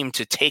the game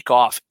to take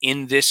off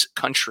in this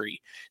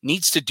country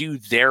needs to do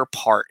their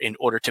part in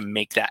order to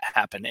make that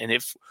happen. And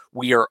if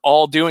we are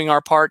all doing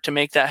our part to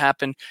make that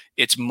happen,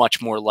 it's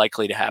much more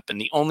likely to happen.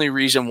 The only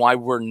reason why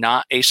we're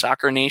not a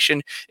soccer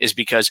nation is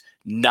because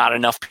not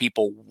enough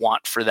people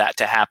want for that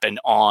to happen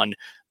on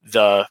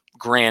the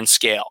grand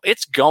scale.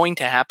 It's going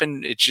to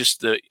happen. It's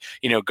just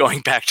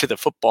going back to the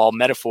football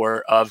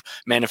metaphor of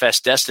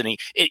manifest destiny,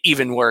 it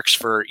even works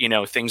for,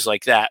 things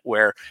like that,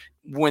 where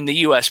when the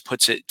US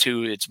puts it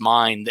to its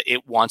mind that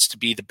it wants to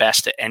be the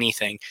best at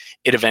anything,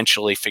 it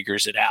eventually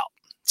figures it out.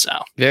 So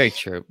very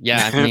true.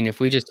 Yeah. I mean, if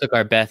we just took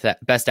our best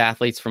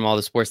athletes from all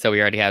the sports that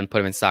we already had and put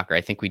them in soccer, I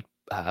think we'd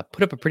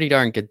put up a pretty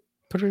darn good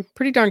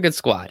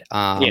squad.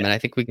 And I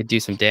think we could do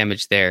some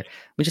damage there.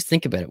 We just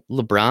think about it.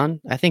 LeBron,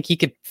 I think he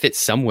could fit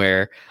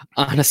somewhere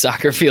on a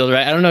soccer field,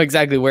 right? I don't know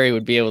exactly where he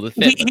would be able to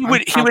fit. He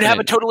would have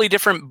a totally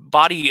different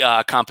body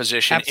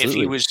composition.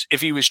 Absolutely.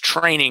 if he was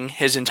training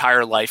his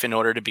entire life in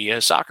order to be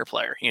a soccer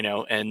player,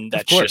 and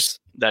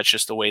that's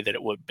just the way that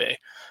it would be.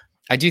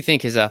 I do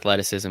think his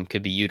athleticism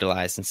could be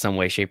utilized in some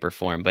way, shape, or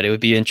form, but it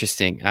would be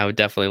interesting. I would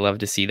definitely love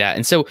to see that.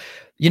 And so,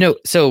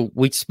 so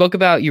we spoke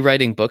about you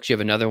writing books. You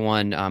have another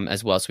one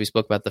as well. So we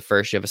spoke about the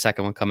first. You have a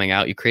second one coming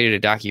out. You created a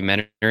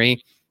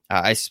documentary.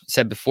 I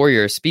said before,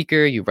 you're a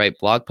speaker. You write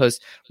blog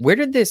posts. Where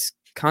did this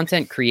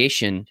content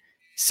creation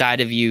side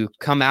of you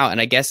come out?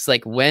 And I guess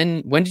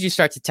when did you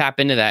start to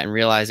tap into that and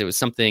realize it was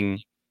something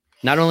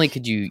not only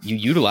could you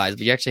utilize,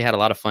 but you actually had a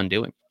lot of fun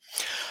doing?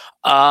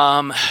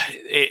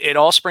 It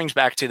all springs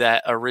back to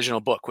that original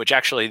book, which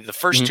actually the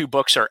first two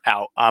books are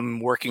out. I'm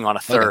working on a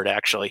third,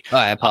 actually. Oh,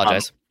 I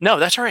apologize. No,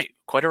 that's all right.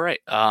 Quite all right.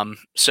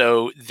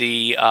 So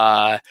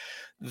the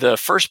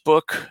first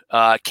book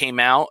came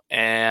out,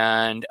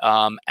 and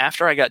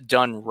after I got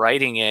done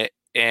writing it,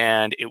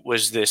 and it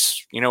was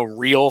this,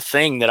 real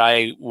thing that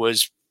I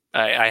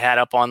had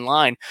up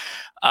online.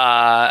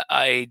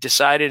 I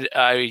decided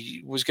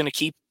I was going to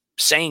keep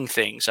saying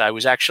things. I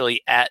was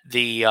actually at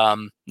the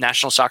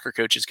National Soccer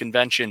Coaches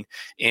Convention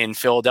in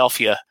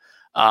Philadelphia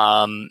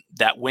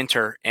that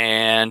winter,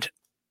 and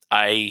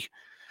I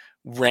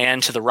ran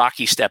to the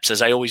Rocky Steps,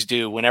 as I always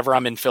do. Whenever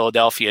I'm in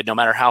Philadelphia, no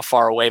matter how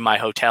far away my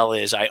hotel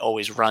is, I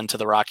always run to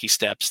the Rocky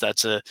Steps.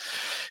 That's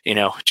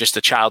just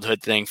a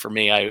childhood thing for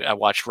me. I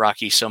watched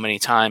Rocky so many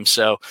times.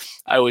 So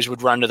I always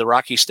would run to the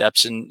Rocky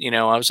Steps, and,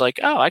 I was like,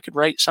 oh, I could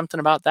write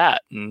something about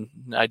that. And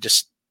I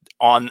just,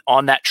 on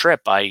that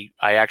trip, I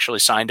actually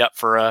signed up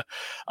for a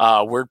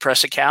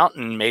WordPress account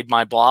and made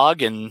my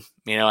blog, and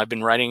I've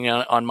been writing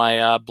on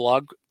my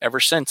blog ever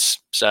since.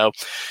 So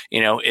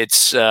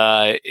it's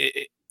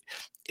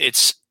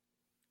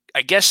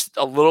I guess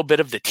a little bit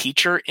of the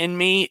teacher in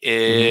me,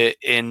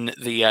 in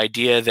the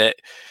idea that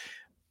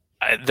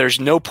there's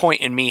no point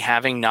in me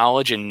having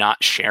knowledge and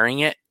not sharing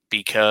it,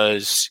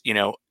 because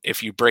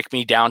if you break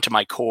me down to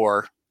my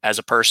core as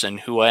a person,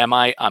 who am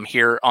I? I'm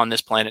here on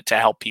this planet to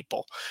help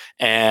people.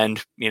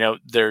 And,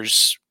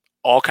 there's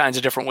all kinds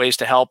of different ways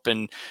to help.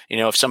 And,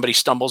 if somebody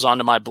stumbles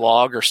onto my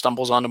blog or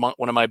stumbles onto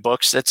one of my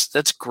books,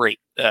 that's great.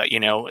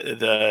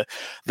 The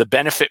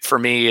benefit for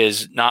me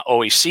is not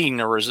always seeing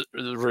the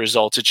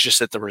results. It's just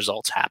that the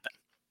results happen.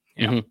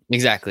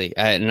 Exactly.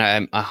 And I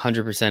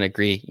 100%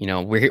 agree.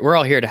 We're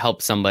all here to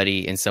help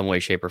somebody in some way,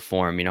 shape, or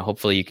form.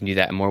 Hopefully you can do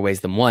that in more ways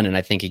than one. And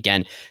I think,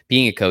 again,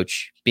 being a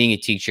coach, being a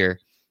teacher,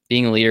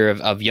 being a leader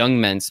of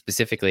young men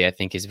specifically, I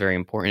think is very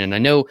important. And I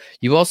know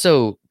you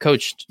also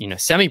coached,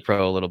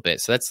 semi-pro a little bit.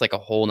 So that's like a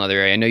whole nother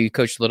area. I know you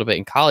coached a little bit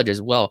in college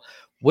as well.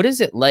 What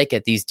is it like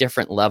at these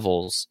different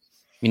levels,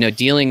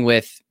 dealing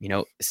with,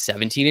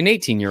 17 and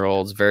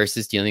 18-year-olds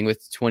versus dealing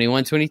with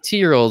 21,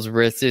 22-year-olds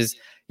versus,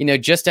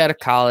 just out of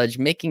college,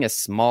 making a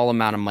small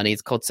amount of money?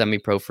 It's called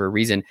semi-pro for a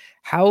reason.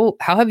 How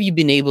have you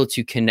been able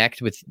to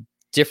connect with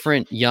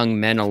different young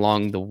men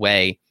along the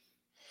way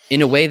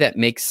in a way that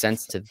makes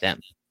sense to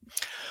them?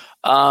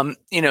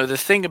 The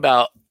thing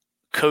about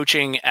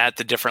coaching at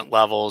the different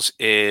levels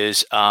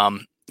is,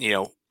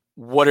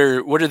 what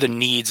are the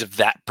needs of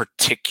that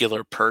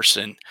particular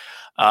person?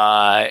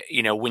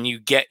 When you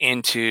get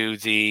into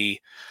the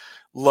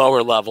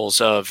lower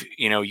levels of,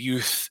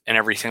 youth and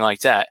everything like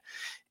that,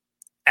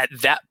 at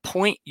that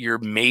point, your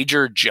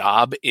major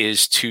job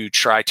is to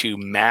try to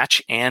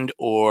match and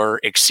or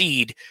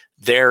exceed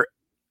their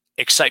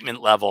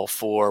excitement level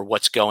for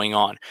what's going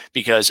on,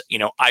 because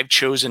I've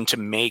chosen to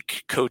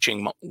make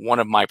coaching one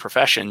of my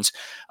professions.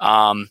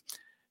 I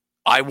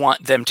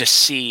want them to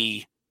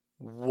see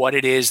what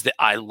it is that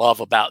I love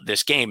about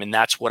this game, and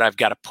that's what I've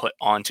got to put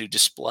onto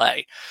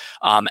display.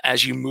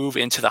 As you move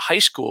into the high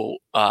school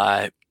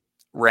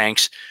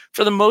ranks,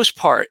 for the most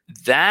part,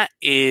 that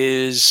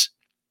is,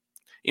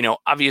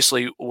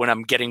 obviously when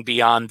I'm getting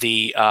beyond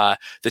the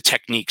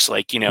techniques,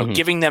 like,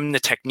 giving them the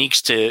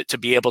techniques to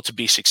be able to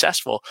be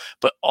successful,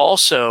 but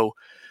also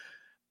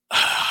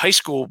high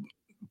school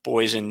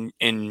boys in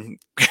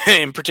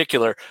in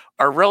particular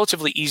are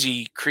relatively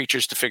easy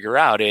creatures to figure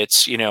out.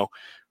 It's,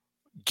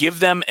 give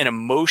them an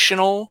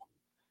emotionally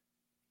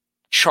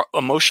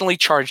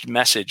charged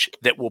message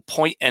that will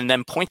point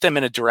them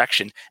in a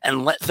direction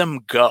and let them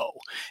go.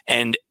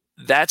 And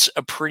that's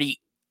a pretty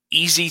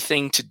easy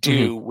thing to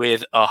do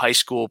with a high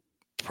school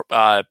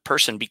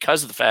person,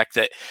 because of the fact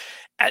that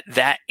at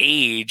that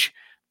age,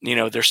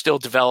 they're still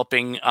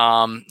developing,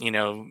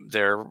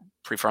 their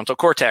prefrontal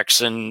cortex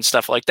and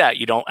stuff like that.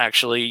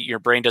 Your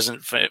brain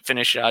doesn't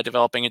finish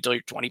developing until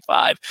you're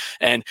 25.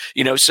 And,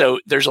 so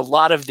there's a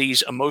lot of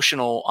these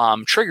emotional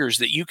triggers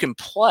that you can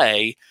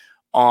play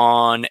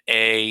on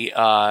a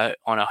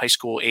high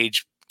school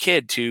age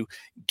kid to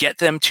get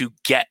them to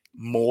get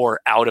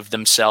more out of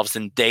themselves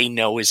than they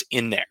know is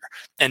in there.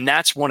 And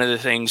that's one of the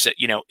things that,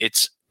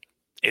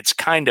 it's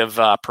kind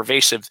of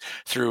pervasive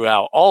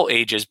throughout all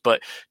ages,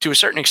 but to a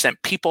certain extent,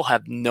 people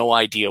have no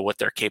idea what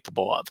they're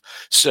capable of.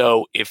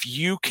 So if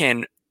you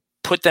can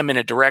put them in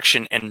a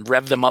direction and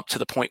rev them up to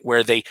the point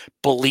where they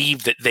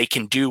believe that they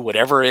can do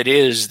whatever it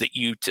is that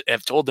you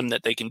have told them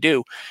that they can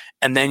do,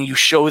 and then you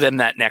show them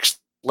that next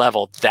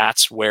level,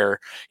 that's where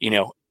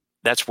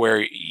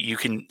you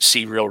can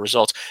see real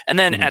results. And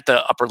then at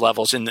the upper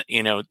levels in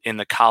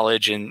the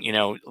college and,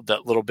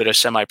 the little bit of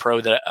semi-pro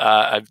that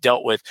I've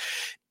dealt with,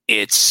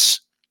 it's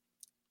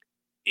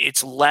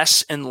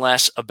less and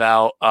less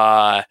about,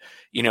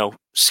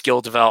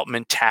 skill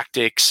development,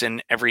 tactics,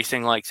 and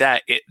everything like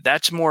that.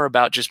 That's more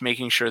about just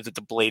making sure that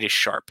the blade is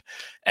sharp.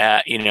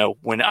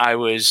 When I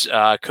was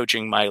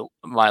coaching my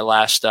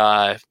last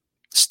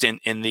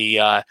stint in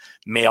the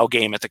male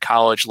game at the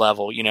college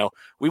level,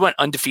 we went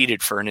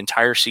undefeated for an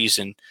entire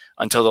season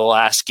until the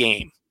last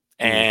game.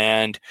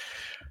 And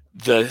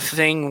The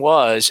thing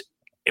was,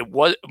 it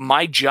was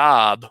my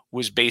job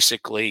was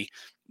basically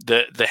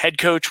the head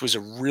coach was a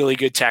really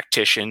good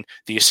tactician.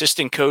 The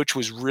assistant coach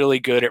was really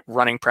good at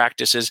running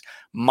practices.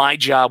 My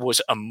job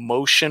was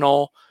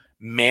emotional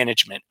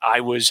management.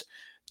 I was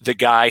the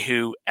guy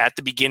who, at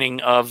the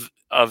beginning of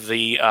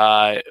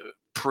the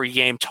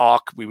pregame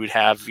talk, we would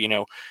have,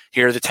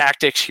 here are the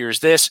tactics, here's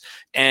this,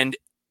 and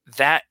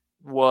that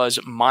was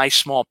my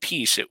small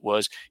piece. It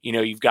was,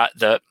 you've got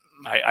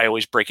I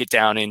always break it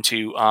down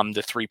into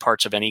the three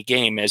parts of any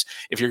game. As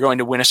if you're going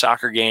to win a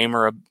soccer game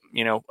or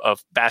a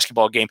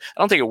basketball game, I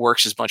don't think it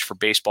works as much for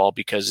baseball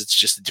because it's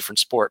just a different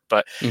sport.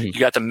 But Mhm. you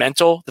got the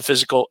mental, the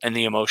physical, and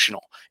the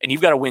emotional, and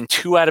you've got to win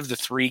 2 out of the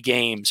 3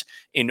 games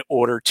in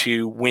order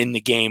to win the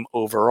game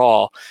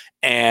overall.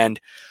 And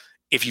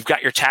if you've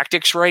got your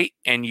tactics right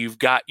and you've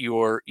got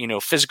your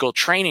physical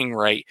training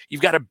right,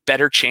 you've got a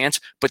better chance.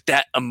 But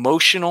that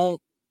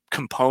emotional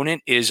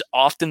component is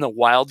often the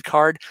wild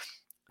card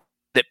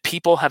that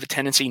people have a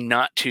tendency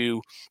not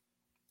to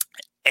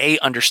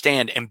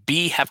understand, and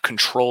B, have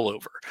control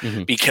over.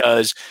 Mhm.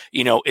 Because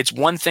it's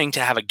one thing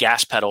to have a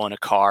gas pedal in a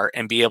car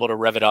and be able to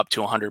rev it up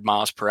to 100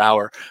 miles per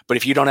hour, but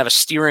if you don't have a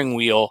steering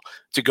wheel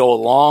to go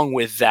along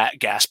with that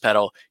gas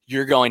pedal,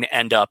 you're going to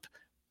end up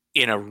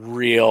in a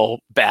real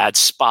bad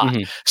spot.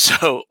 Mhm.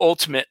 So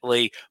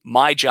ultimately,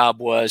 my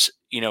job was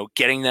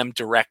getting them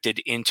directed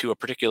into a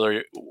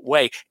particular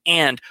way,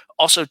 and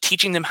also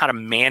teaching them how to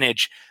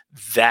manage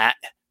that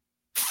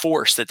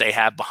force that they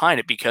have behind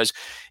it. Because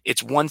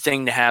it's one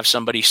thing to have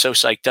somebody so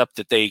psyched up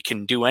that they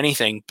can do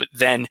anything, but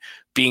then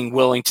being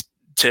willing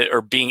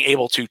or being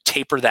able to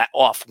taper that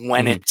off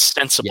when Mhm. it's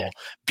Yeah. sensible,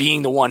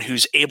 being the one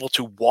who's able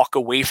to walk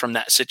away from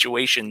that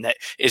situation that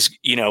is,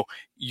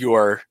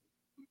 your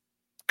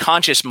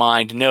conscious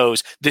mind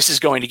knows this is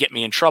going to get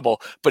me in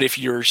trouble. But if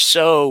you're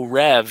so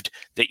revved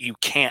that you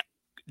can't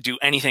do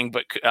anything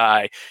but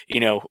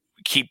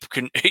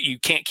you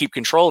can't keep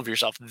control of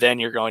yourself, then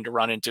you're going to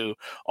run into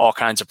all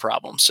kinds of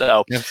problems.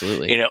 So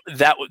Absolutely.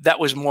 that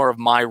was more of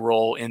my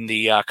role in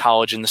the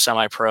college and the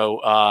semi-pro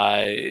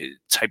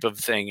type of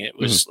thing. It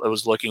Mhm.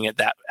 was looking at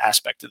that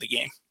aspect of the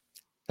game.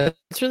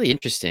 That's really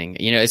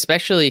interesting.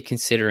 Especially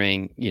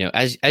considering,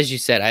 as you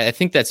said, I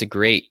think that's a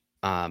great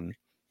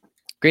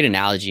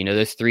analogy.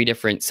 Those three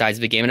different sides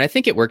of the game, and I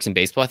think it works in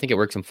baseball. I think it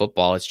works in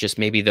football. It's just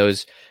maybe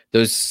those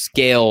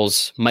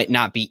scales might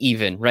not be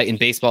even, right? In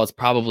baseball, it's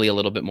probably a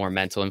little bit more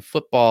mental. In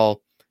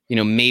football,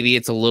 maybe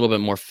it's a little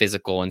bit more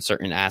physical in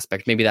certain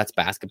aspects. Maybe that's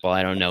basketball.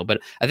 I don't know,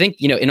 but I think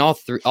in all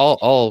three,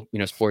 all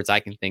sports I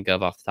can think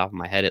of off the top of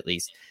my head, at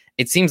least,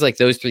 it seems like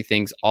those three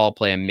things all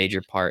play a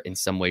major part in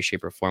some way,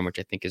 shape, or form, which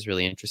I think is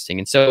really interesting.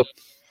 And so,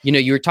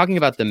 you were talking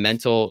about the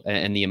mental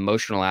and the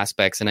emotional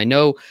aspects, and I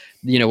know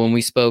when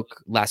we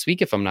spoke last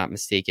week, if I'm not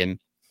mistaken,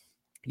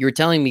 you were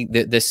telling me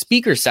that the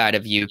speaker side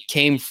of you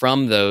came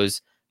from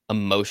those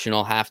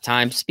emotional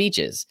halftime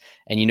speeches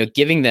and,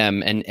 giving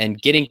them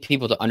and getting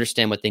people to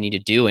understand what they need to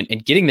do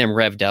and getting them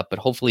revved up, but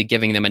hopefully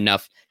giving them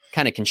enough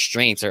kind of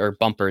constraints or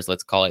bumpers,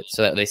 let's call it,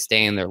 so that they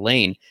stay in their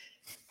lane.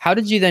 How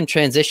did you then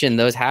transition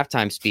those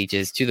halftime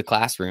speeches to the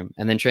classroom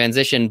and then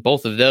transition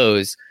both of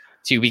those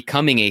to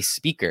becoming a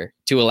speaker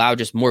to allow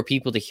just more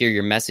people to hear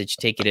your message,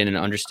 take it in, and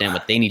understand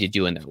what they need to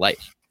do in their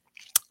life?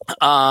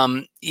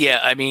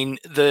 Yeah, I mean,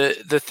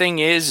 the thing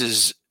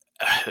is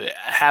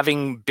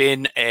having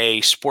been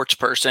a sports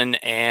person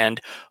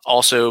and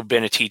also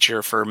been a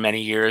teacher for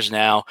many years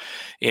now,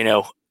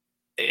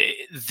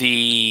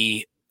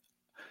 the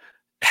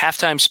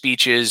halftime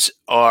speeches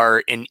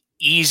are an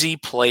easy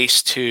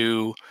place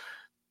to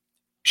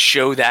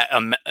show that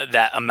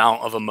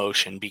amount of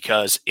emotion,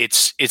 because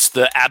it's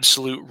the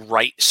absolute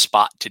right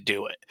spot to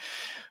do it.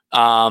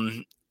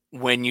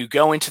 When you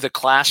go into the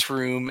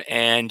classroom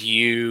and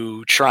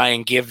you try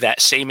and give that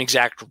same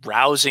exact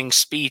rousing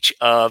speech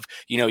of,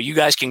 you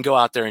guys can go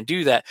out there and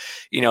do that.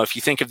 If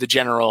you think of the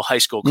general high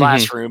school Mm-hmm.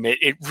 classroom,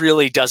 it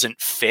really doesn't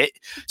fit.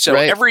 So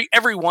Right.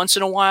 every once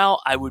in a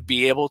while, I would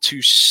be able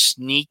to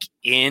sneak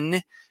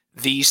in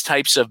these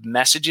types of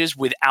messages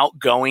without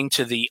going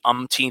to the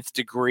umpteenth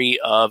degree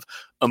of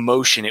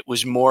emotion. It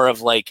was more of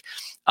like,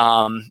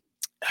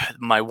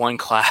 my one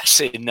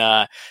class in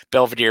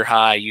Belvedere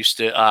High used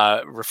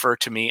to refer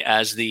to me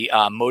as the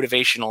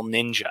motivational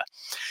ninja.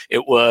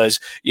 It was,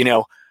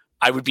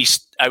 I would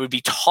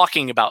be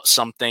talking about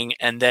something,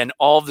 and then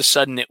all of a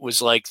sudden it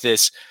was like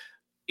this,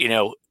 you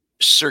know,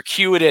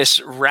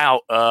 circuitous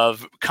route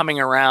of coming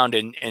around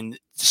and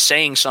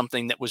saying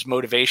something that was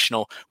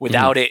motivational Mm-hmm.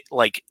 without it,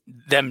 like,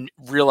 them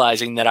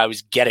realizing that I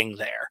was getting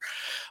there.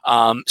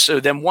 So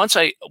then once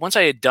I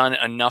had done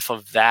enough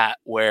of that,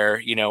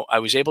 where I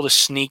was able to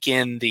sneak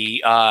in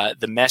the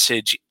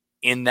message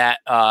in that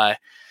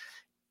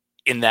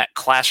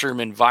classroom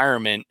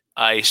environment,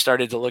 I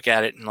started to look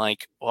at it and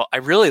like, well, I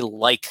really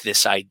like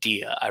this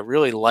idea. I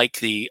really like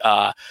the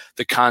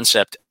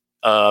concept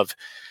of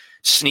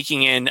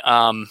sneaking in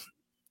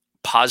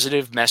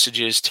positive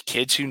messages to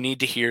kids who need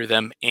to hear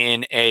them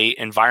in a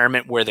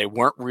environment where they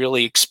weren't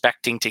really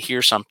expecting to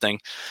hear something.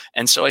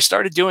 And so I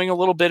started doing a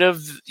little bit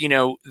of,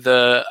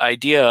 the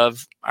idea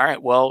of, all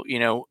right, well,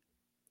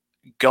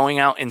 going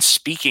out and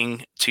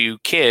speaking to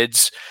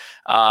kids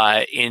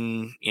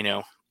in,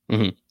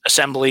 Mm-hmm.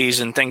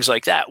 assemblies and things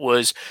like that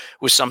was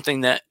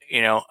something that,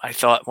 I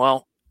thought,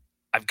 well,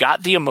 I've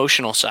got the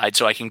emotional side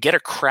so I can get a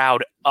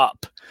crowd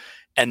up.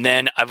 And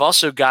then I've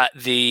also got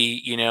the,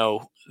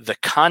 the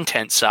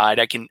content side.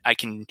 I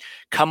can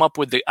come up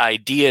with the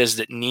ideas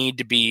that need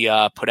to be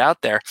put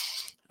out there.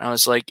 And I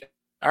was like,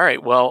 all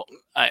right, well,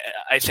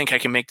 I think I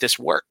can make this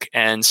work.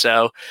 And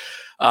so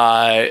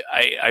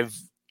I've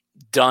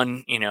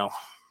done, a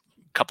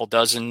couple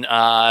dozen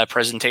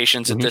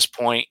presentations Mm-hmm. at this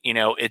point.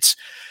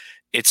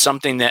 It's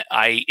something that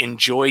I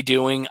enjoy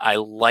doing. I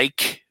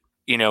like,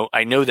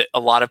 I know that a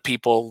lot of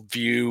people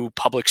view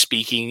public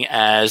speaking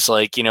as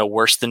like,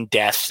 worse than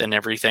death and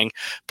everything,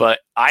 but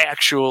I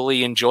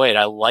actually enjoy it.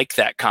 I like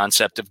that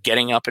concept of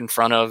getting up in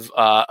front of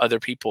other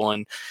people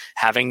and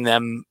having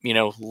them,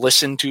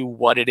 listen to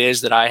what it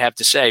is that I have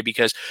to say.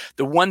 Because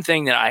the one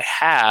thing that I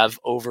have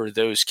over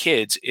those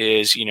kids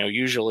is,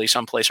 usually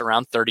someplace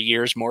around 30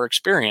 years more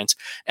experience.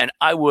 And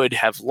I would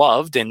have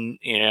loved and,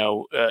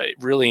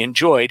 really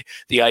enjoyed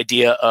the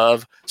idea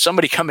of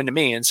somebody coming to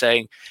me and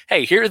saying,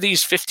 hey, here are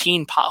these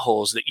 15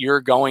 potholes that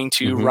you're going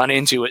to Mm-hmm. run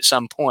into at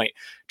some point.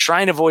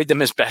 Try and avoid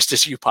them as best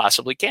as you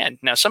possibly can.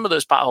 Now, some of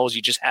those potholes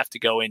you just have to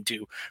go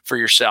into for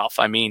yourself.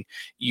 I mean,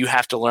 you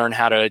have to learn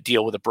how to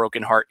deal with a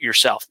broken heart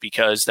yourself,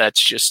 because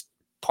that's just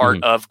part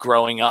Mm-hmm. of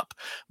growing up.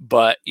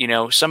 But,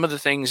 some of the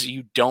things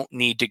you don't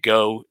need to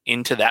go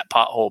into that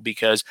pothole,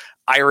 because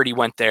I already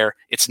went there.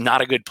 It's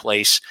not a good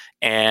place.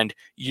 And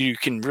you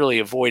can really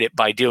avoid it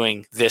by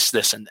doing this,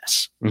 and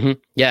this. Mm-hmm.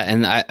 Yeah.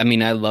 And I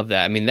mean, I love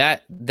that. I mean,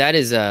 that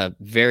is a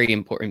very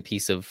important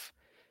piece of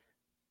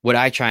what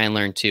I try and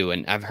learn too.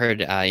 And I've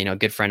heard, a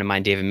good friend of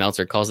mine, David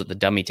Meltzer, calls it the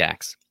dummy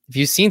tax. If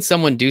you've seen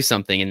someone do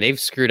something and they've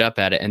screwed up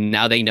at it and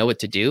now they know what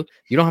to do,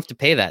 you don't have to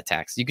pay that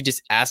tax. You could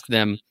just ask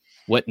them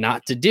what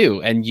not to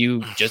do. And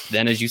you just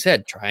then, as you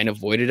said, try and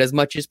avoid it as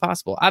much as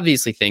possible.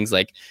 Obviously, things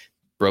like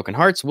broken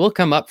hearts will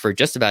come up for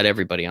just about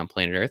everybody on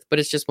planet Earth, but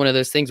it's just one of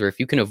those things where if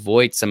you can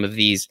avoid some of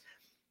these,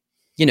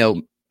 I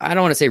don't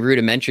want to say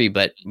rudimentary,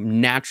 but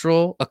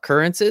natural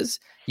occurrences,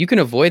 you can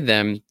avoid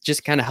them.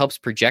 Just kind of helps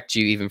project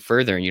you even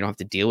further and you don't have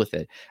to deal with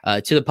it.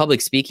 To the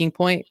public speaking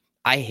point,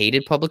 I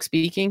hated public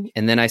speaking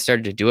and then I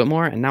started to do it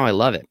more and now I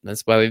love it.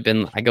 That's why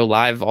I go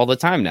live all the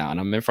time now and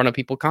I'm in front of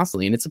people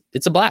constantly and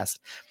it's a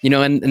blast,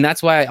 and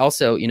that's why I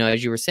also,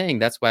 as you were saying,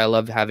 that's why I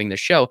love having the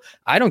show.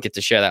 I don't get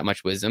to share that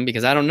much wisdom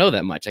because I don't know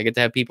that much. I get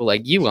to have people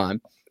like you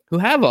on who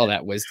have all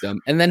that wisdom.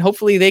 And then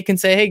hopefully they can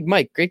say, hey,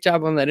 Mike, great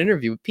job on that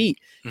interview with Pete.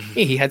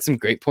 Hey, he had some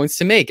great points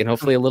to make. And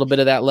hopefully a little bit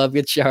of that love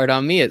gets showered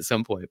on me at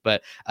some point.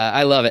 But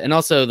I love it. And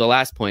also the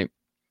last point,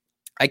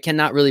 I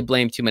cannot really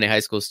blame too many high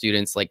school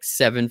students, like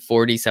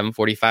 7:40,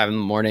 7:45 in the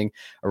morning,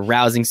 a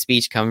rousing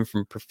speech coming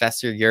from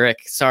Professor Huryk.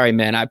 Sorry,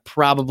 man, I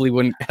probably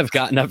wouldn't have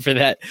gotten up for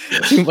that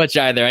too much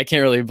either. I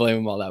can't really blame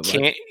them all that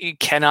much. You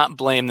cannot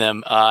blame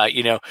them.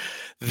 Probably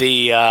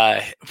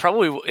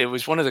it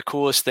was one of the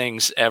coolest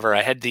things ever.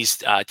 I had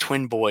these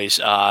twin boys,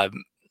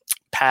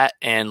 Pat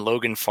and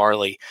Logan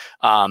Farley,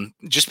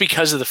 just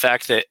because of the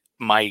fact that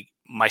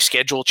my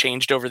schedule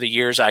changed over the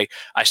years. I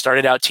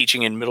started out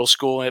teaching in middle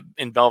school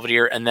in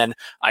Belvedere, and then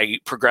I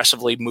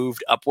progressively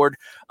moved upward.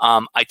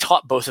 I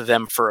taught both of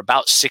them for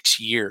about 6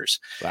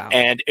 years. Wow.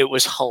 And it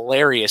was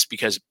hilarious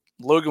because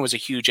Logan was a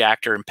huge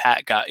actor and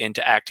Pat got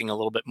into acting a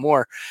little bit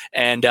more.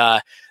 And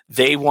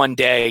they one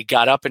day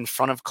got up in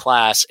front of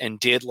class and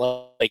did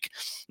like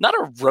not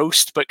a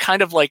roast, but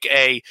kind of like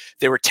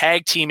they were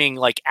tag teaming,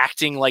 like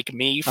acting like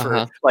me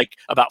for like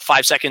about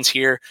 5 seconds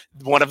here.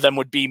 One of them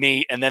would be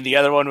me and then the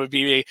other one would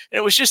be me. And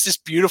it was just this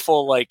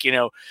beautiful, like,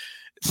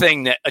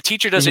 thing that a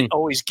teacher doesn't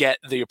always get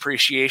the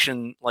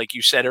appreciation. Like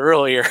you said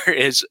earlier,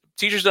 is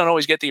teachers don't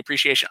always get the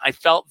appreciation. I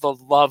felt the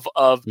love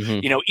of,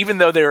 even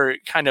though they were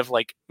kind of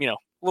like,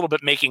 a little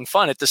bit making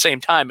fun at the same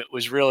time, it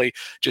was really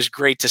just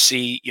great to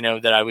see,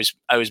 that I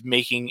was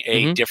making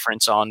a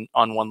difference on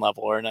one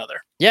level or another.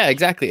 Yeah,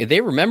 exactly.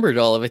 They remembered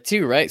all of it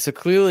too, right? So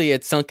clearly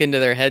it sunk into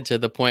their head to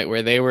the point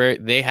where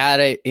they had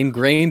it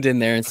ingrained in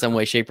there in some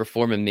way, shape, or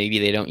form, and maybe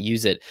they don't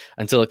use it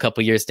until a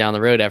couple years down the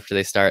road after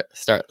they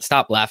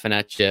stop laughing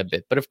at you a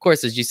bit. But of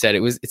course, as you said,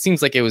 it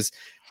seems like it was,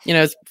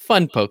 it's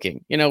fun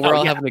poking. We're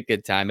all having a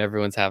good time.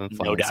 Everyone's having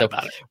fun. No doubt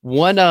about it.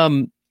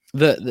 One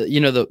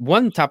the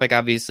one topic,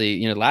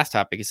 obviously, last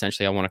topic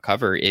essentially I want to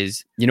cover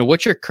is,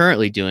 what you're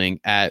currently doing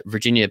at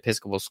Virginia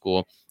Episcopal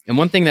School. And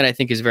one thing that I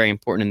think is very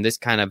important, and this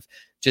kind of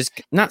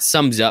just not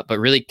sums up, but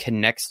really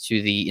connects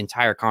to the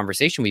entire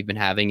conversation we've been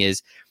having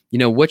is,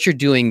 what you're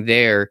doing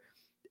there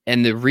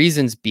and the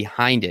reasons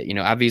behind it.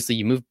 Obviously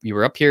you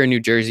were up here in New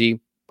Jersey,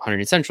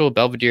 100 Central,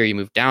 Belvedere, you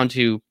moved down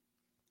to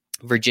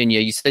Virginia.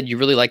 You said you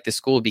really like the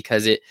school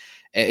because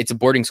it's a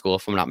boarding school,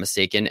 if I'm not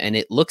mistaken, and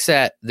it looks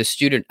at the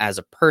student as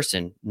a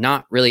person,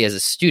 not really as a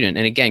student.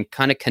 And again,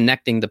 kind of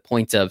connecting the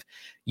points of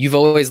you've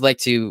always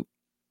liked to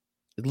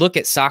look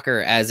at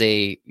soccer as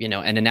a,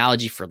 an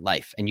analogy for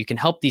life, and you can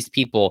help these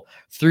people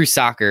through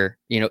soccer,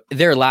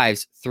 their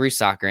lives through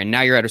soccer. And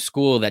now you're at a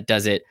school that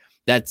does it.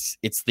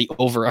 It's the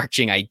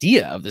overarching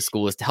idea of the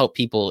school is to help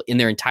people in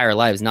their entire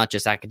lives, not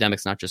just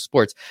academics, not just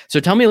sports.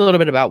 So tell me a little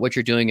bit about what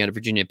you're doing at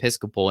Virginia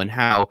Episcopal and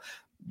how,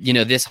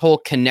 this whole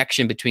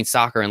connection between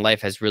soccer and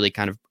life has really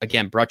kind of,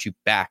 again, brought you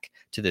back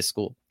to this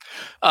school.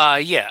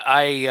 Yeah,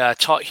 I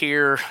taught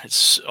here.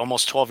 It's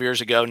almost 12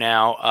 years ago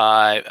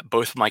now.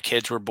 Both of my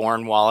kids were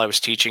born while I was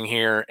teaching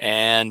here,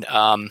 and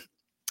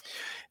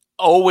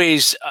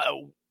always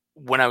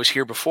when I was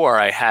here before,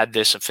 I had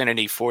this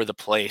affinity for the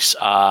place.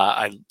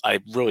 I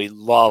really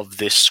love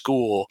this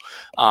school.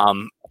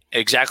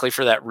 Exactly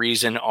for that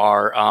reason,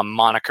 our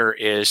moniker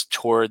is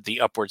toward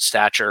the upward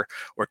stature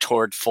or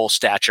toward full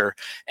stature.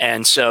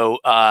 And so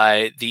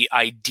the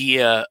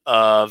idea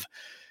of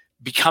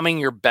becoming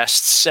your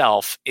best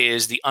self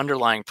is the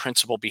underlying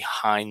principle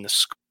behind the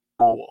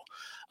school.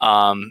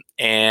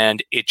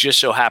 And it just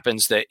so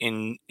happens that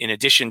in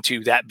addition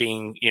to that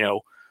being,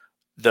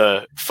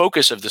 the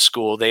focus of the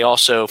school, they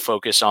also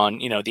focus on,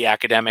 the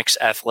academics,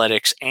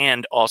 athletics,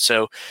 and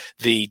also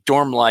the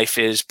dorm life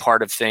is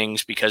part of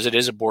things because it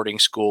is a boarding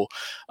school,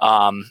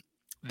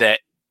 that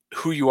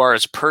who you are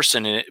as a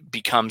person, it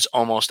becomes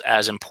almost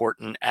as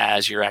important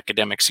as your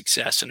academic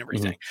success and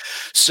everything.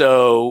 Mm-hmm.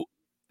 So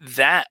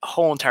that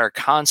whole entire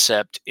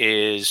concept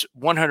is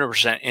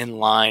 100% in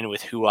line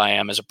with who I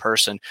am as a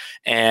person.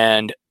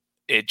 And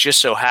it just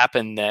so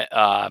happened that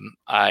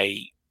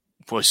I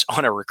was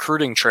on a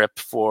recruiting trip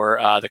for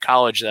the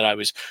college that I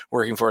was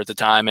working for at the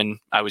time. And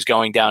I was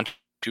going down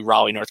to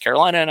Raleigh, North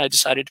Carolina. And I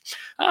decided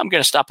I'm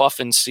going to stop off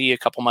and see a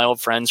couple of my old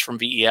friends from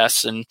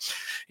VES. And,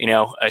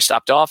 I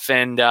stopped off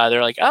and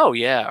they're like, oh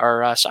yeah,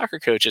 our soccer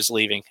coach is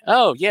leaving.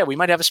 Oh yeah, we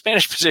might have a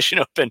Spanish position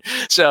open.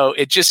 So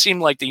it just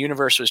seemed like the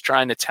universe was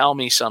trying to tell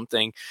me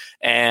something.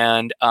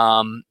 And,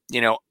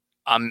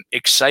 I'm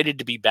excited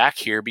to be back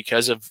here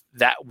because of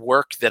that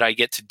work that I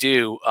get to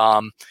do.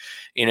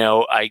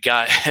 I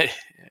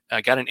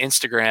got an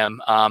Instagram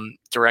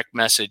direct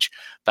message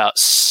about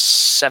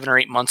 7 or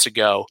 8 months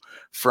ago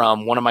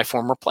from one of my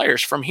former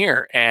players from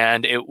here.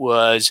 And it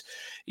was,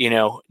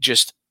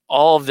 just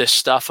all of this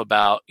stuff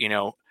about,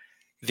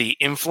 the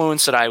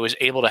influence that I was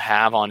able to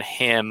have on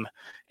him.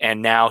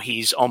 And now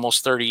he's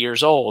almost 30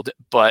 years old.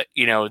 But,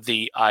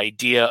 the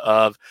idea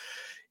of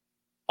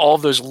all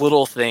those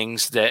little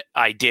things that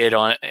I did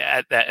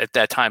at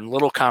that time,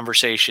 little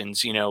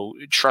conversations,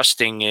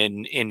 trusting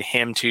in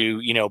him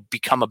to,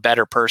 become a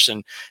better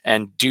person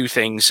and do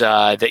things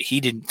that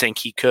he didn't think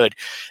he could.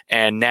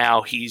 And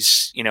now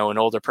he's, an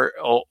older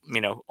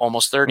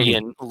almost 30 mm-hmm.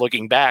 and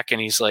looking back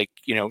and he's like,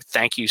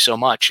 thank you so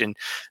much. And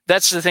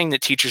that's the thing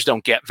that teachers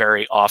don't get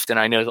very often.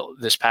 I know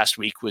this past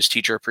week was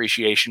Teacher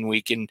Appreciation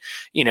Week, and,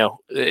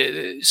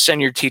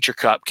 send your teacher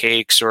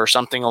cupcakes or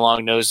something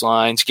along those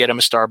lines, get him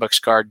a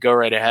Starbucks card, go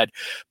right ahead.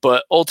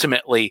 But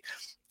ultimately,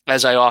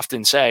 as I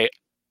often say,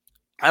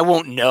 I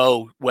won't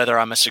know whether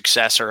I'm a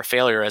success or a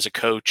failure as a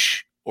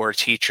coach or a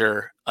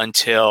teacher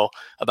until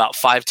about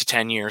 5 to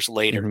 10 years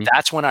later. Mm-hmm.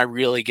 That's when I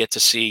really get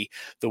to see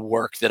the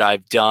work that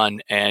I've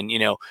done. And,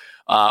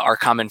 our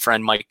common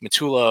friend, Mike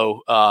Matullo,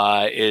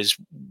 is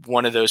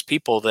one of those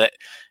people that,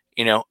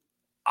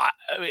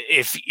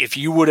 if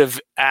you would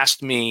have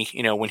asked me,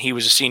 when he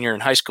was a senior in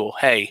high school,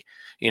 hey,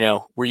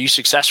 were you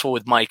successful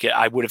with Mike?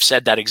 I would have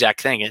said that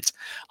exact thing.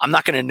 I'm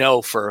not going to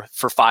know for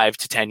 5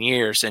 to 10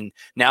 years. And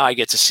now I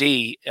get to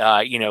see,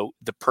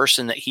 the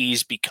person that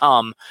he's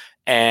become.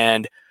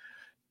 And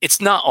it's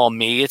not all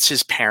me, it's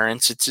his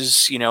parents, it's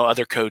his,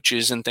 other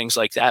coaches and things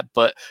like that.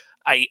 But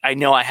I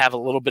know I have a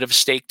little bit of a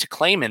stake to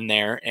claim in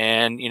there.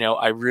 And,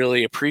 I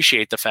really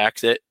appreciate the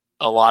fact that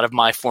a lot of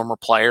my former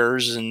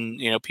players and,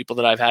 people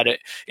that I've had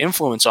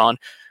influence on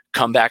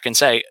come back and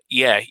say,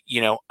 yeah,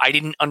 I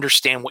didn't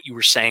understand what you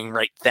were saying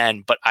right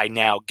then, but I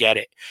now get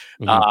it.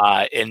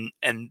 Mm-hmm.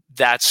 And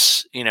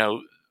that's,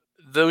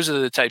 those are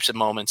the types of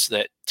moments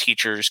that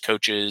teachers,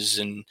 coaches,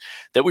 and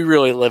that we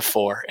really live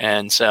for.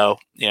 And so,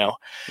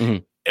 mm-hmm.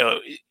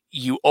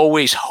 You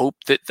always hope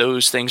that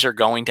those things are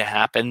going to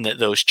happen, that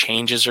those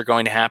changes are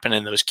going to happen,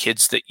 and those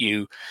kids that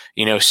you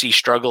see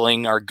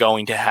struggling are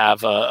going to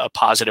have a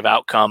positive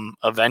outcome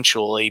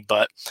eventually.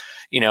 But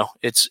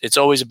it's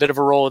always a bit of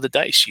a roll of the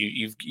dice.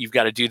 You've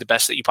got to do the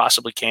best that you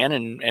possibly can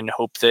and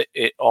hope that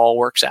it all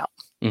works out.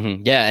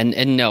 Mm-hmm. Yeah.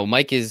 And no,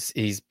 Mike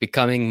he's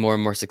becoming more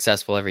and more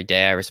successful every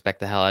day. I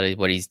respect the hell out of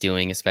what he's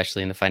doing,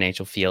 especially in the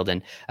financial field.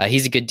 And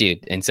he's a good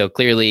dude. And so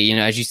clearly,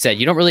 as you said,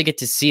 you don't really get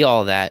to see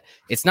all that.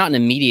 It's not an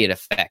immediate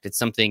effect. It's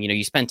something,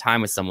 you spend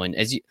time with someone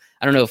I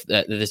don't know if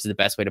this is the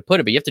best way to put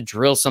it, but you have to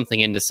drill something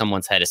into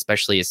someone's head,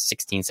 especially a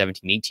 16,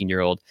 17,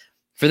 18-year-old,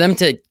 for them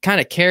to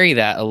kind of carry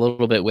that a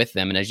little bit with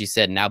them. And as you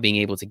said, now being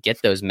able to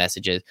get those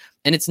messages.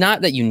 And it's not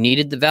that you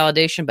needed the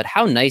validation, but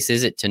how nice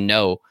is it to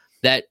know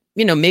that,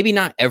 maybe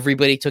not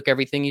everybody took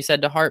everything you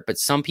said to heart, but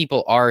some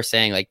people are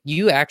saying, like,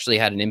 you actually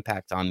had an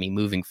impact on me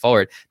moving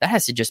forward. That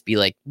has to just be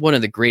like one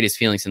of the greatest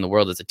feelings in the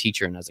world as a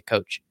teacher and as a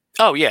coach.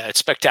 Oh yeah, it's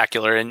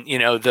spectacular. And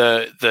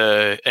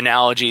the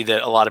analogy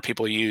that a lot of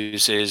people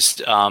use is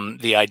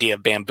the idea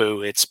of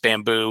bamboo. It's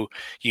bamboo.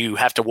 You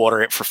have to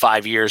water it for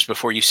 5 years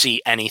before you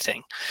see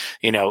anything.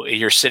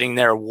 You're sitting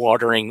there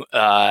watering,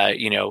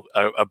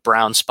 a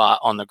brown spot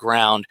on the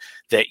ground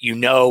that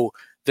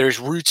there's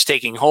roots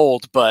taking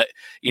hold, but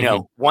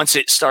once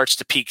it starts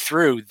to peek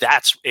through,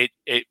 that's it.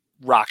 It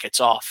rockets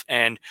off.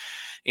 And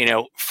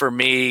for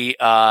me,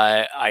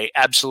 I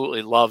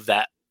absolutely love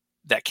that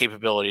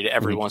capability to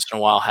every once in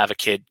a while have a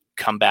kid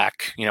come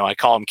back. I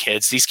call them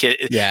kids. These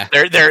kids, Yeah.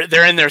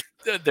 they're in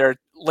their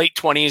late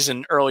 20s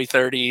and early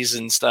 30s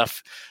and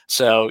stuff.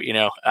 So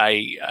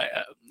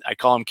I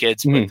call them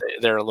kids, but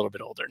they're a little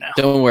bit older now.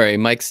 Don't worry,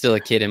 Mike's still a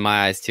kid in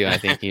my eyes too. I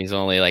think he's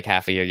only like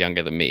half a year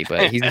younger than me,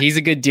 but he's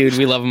a good dude.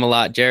 We love him a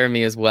lot.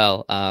 Jeremy as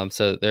well.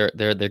 So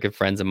they're good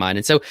friends of mine.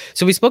 And so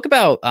we spoke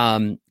about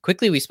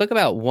quickly. We spoke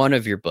about one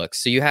of your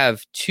books. So you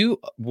have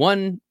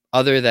one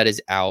other that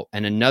is out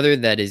and another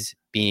that is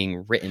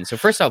being written. So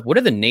first off, what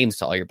are the names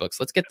to all your books?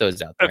 Let's get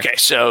those out there. Okay,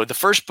 so the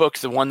first book,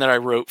 the one that I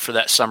wrote for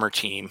that summer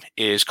team,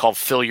 is called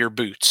Fill Your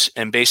Boots.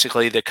 And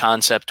basically the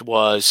concept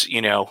was,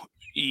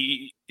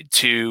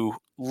 to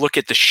look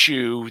at the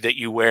shoe that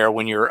you wear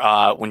when you're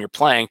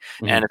playing.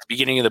 And at the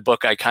beginning of the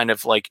book, I kind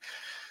of like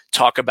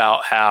talk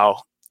about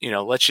how,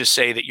 let's just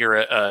say that you're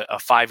a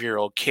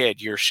 5-year-old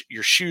kid, your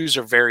shoes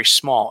are very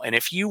small. And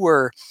if you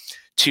were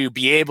to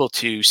be able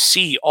to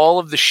see all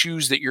of the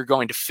shoes that you're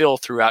going to fill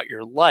throughout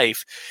your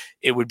life,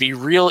 it would be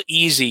real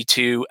easy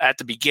to, at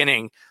the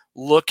beginning,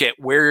 look at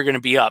where you're going to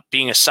be up,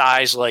 being a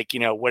size like,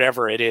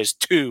 whatever it is,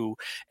 2,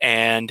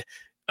 and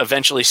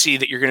eventually see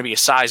that you're going to be a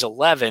size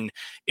 11.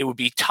 It would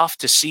be tough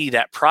to see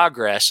that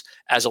progress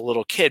as a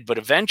little kid, but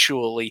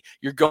eventually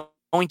you're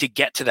going to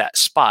get to that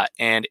spot.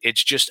 And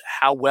it's just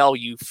how well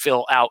you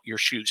fill out your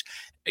shoes.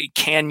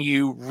 Can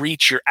you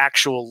reach your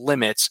actual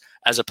limits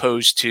as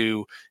opposed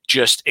to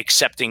just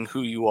accepting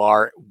who you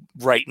are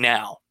right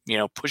now,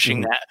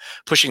 pushing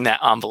that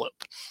envelope.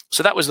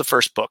 So that was the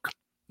first book.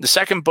 The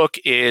second book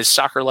is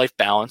Soccer Life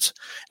Balance.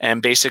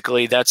 And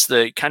basically that's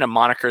the kind of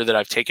moniker that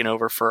I've taken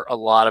over for a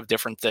lot of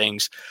different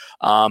things.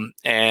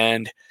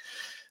 And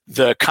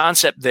the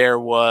concept there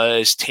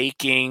was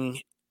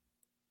taking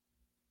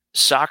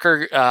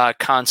soccer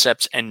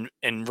concepts and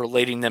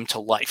relating them to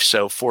life.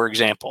 So for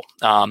example,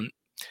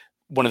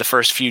 one of the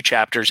first few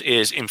chapters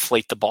is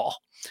inflate the ball.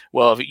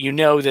 Well, you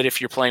know that if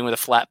you're playing with a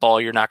flat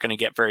ball, you're not going to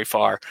get very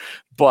far.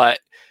 But,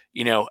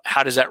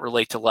 how does that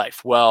relate to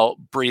life? Well,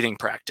 breathing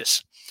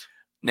practice.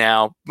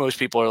 Now, most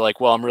people are like,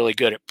 well, I'm really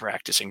good at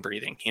practicing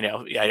breathing.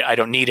 I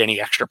don't need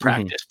any extra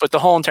practice. But the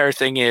whole entire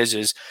thing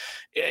is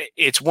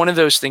it's one of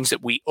those things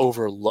that we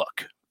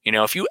overlook.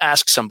 If you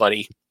ask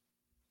somebody,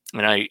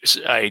 and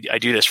I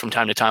do this from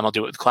time to time, I'll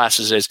do it with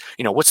classes, is,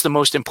 what's the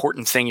most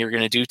important thing you're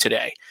going to do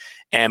today?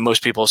 And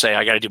most people say,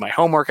 I got to do my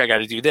homework. I got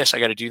to do this. I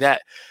got to do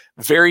that.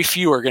 Very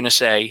few are going to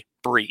say,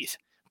 breathe.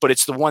 But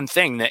it's the one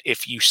thing that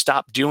if you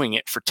stop doing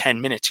it for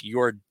 10 minutes,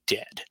 you're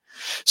dead.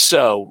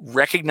 So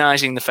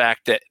recognizing the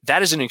fact that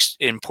that is an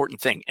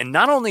important thing. And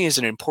not only is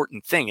it an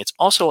important thing, it's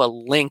also a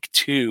link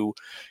to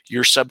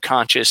your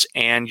subconscious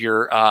and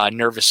your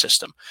nervous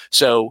system.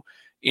 So,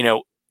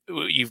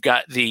 you've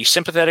got the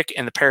sympathetic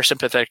and the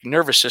parasympathetic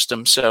nervous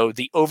system. So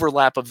the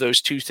overlap of those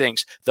two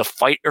things, the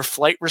fight or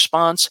flight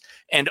response,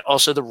 and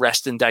also the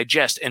rest and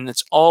digest. And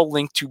it's all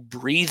linked to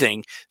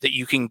breathing that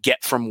you can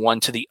get from one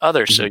to the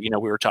other. So, we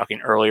were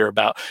talking earlier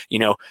about,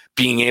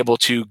 being able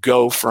to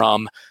go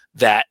from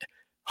that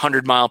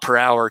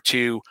 100-mile-per-hour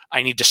to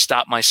I need to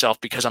stop myself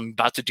because I'm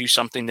about to do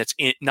something that's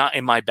not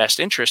in my best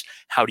interest.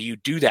 How do you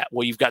do that?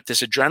 Well, you've got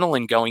this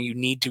adrenaline going. You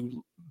need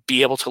to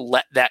be able to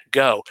let that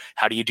go.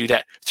 How do you do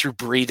that? Through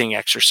breathing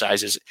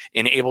exercises,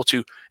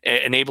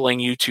 enabling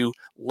you to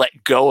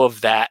let go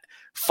of that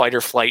fight or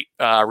flight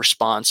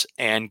response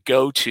and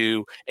go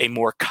to a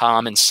more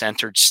calm and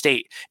centered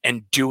state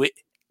and do it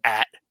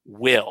at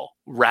will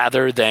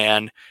rather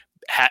than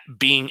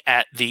being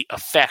at the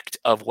effect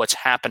of what's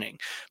happening.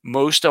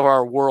 Most of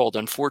our world,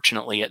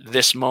 unfortunately, at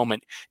this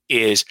moment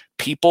is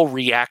people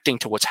reacting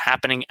to what's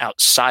happening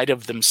outside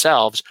of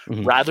themselves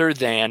rather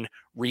than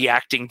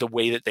reacting the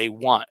way that they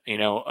want.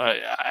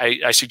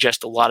 I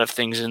suggest a lot of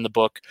things in the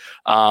book,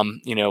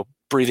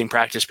 breathing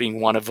practice being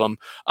one of them,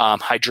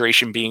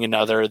 hydration being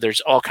another.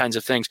 There's all kinds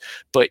of things.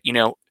 But,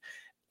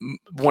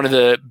 one of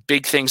the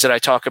big things that I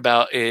talk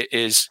about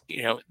is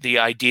the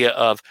idea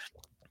of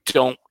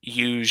don't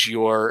use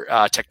your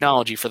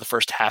technology for the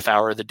first half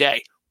hour of the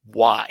day.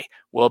 Why?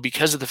 Well,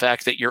 because of the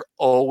fact that you're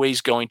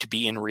always going to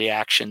be in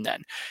reaction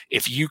then.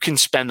 If you can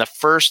spend the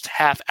first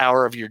half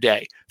hour of your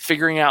day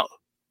figuring out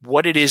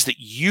what it is that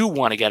you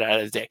want to get out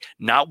of the day,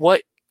 not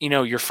what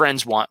your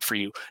friends want for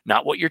you,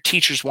 not what your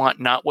teachers want,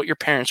 not what your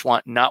parents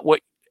want, not what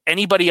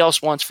anybody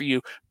else wants for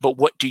you, but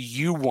what do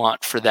you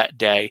want for that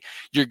day?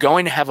 You're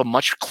going to have a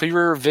much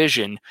clearer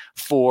vision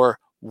for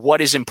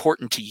what is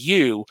important to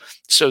you.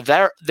 So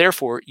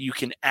therefore you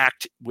can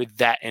act with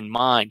that in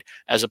mind,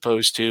 as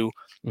opposed to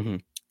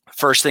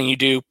first thing you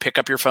do, pick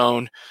up your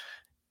phone,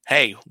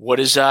 hey, what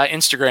does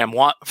Instagram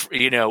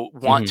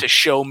want to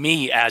show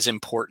me as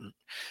important,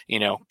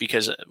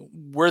 because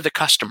we're the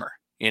customer,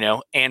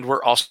 and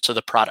we're also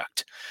the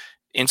product.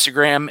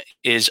 Instagram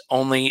is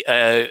only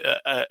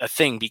a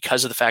thing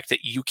because of the fact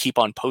that you keep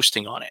on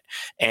posting on it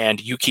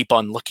and you keep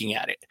on looking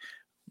at it.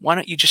 Why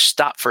don't you just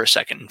stop for a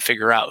second and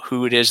figure out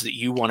who it is that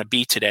you want to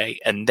be today,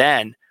 and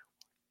then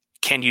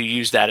can you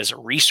use that as a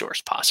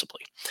resource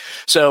possibly?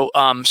 So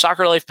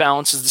Soccer Life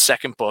Balance is the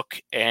second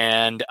book,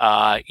 and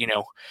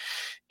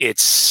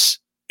it's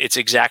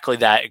exactly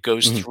that. It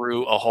goes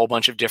through a whole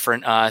bunch of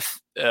different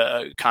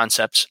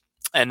concepts.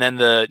 And then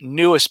the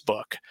newest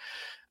book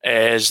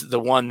is the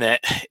one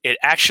that it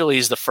actually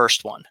is the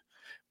first one,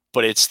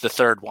 but it's the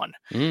third one.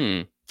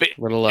 Little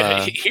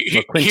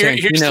Quentin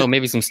Tarantino,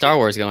 maybe some Star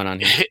Wars going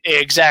on here.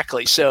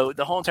 Exactly. So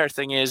the whole entire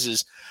thing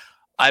is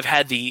I've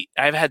had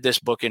this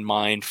book in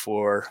mind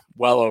for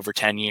well over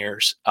 10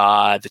 years.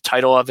 The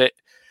title of it,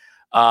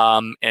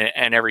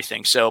 and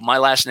everything. So my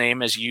last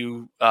name, as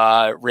you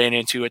ran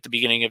into at the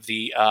beginning of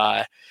the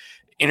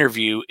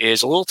interview,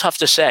 is a little tough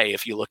to say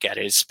if you look at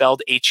it. It's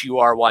spelled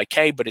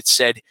Huryk, but it's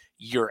said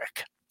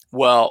Huryk.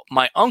 Well,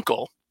 my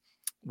uncle,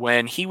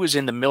 when he was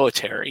in the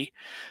military,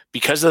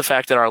 because of the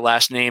fact that our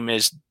last name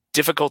is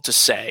difficult to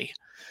say,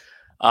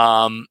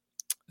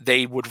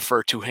 they would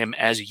refer to him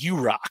as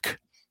Huryk.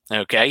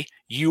 Okay?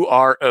 You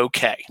are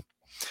okay.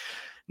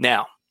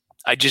 Now,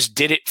 I just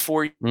did it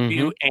for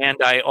you, and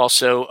I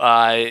also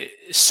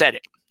said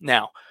it.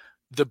 Now,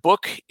 the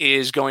book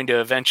is going to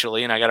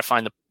eventually, and I got to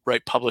find the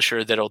right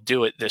publisher that'll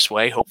do it this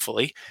way,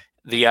 hopefully.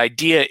 The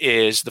idea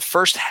is the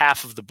first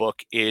half of the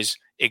book is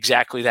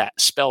exactly that,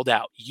 spelled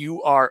out.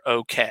 You are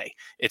okay.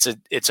 It's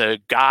a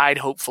guide,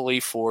 hopefully,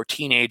 for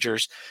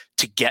teenagers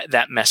to get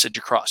that message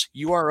across.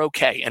 You are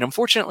okay. And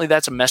unfortunately,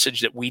 that's a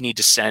message that we need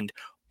to send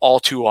all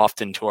too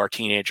often to our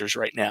teenagers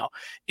right now,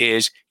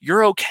 is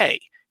you're okay.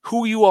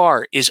 Who you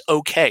are is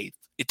okay.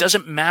 It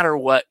doesn't matter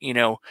what,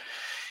 Instagram,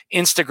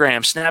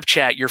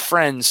 Snapchat, your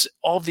friends,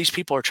 all of these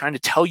people are trying to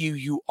tell you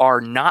you are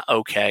not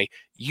okay.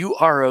 You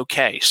are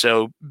okay.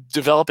 So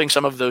developing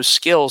some of those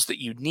skills that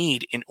you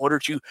need in order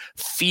to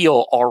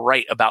feel all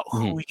right about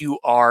who you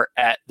are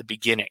at the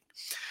beginning.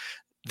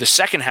 The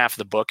second half of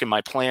the book, and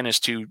my plan is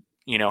to,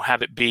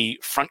 have it be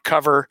front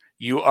cover,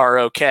 you are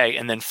okay,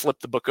 and then flip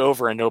the book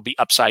over and it'll be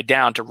upside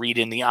down to read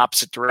in the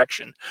opposite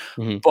direction.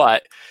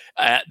 But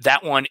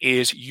that one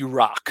is You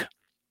Rock.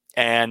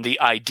 And the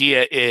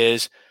idea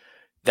is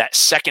that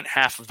second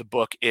half of the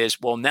book is,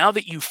 well, now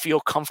that you feel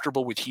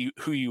comfortable with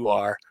who you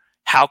are,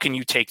 how can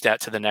you take that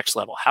to the next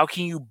level? How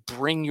can you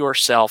bring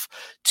yourself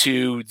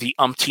to the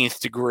umpteenth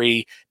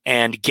degree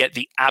and get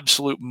the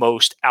absolute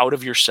most out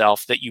of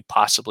yourself that you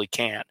possibly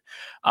can?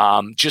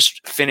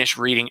 Just finished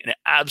reading an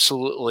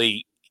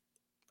absolutely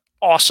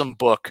awesome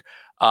book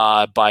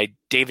by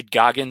David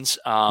Goggins,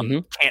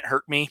 Can't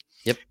Hurt Me.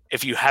 Yep.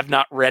 If you have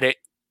not read it,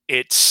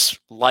 it's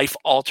life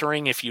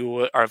altering if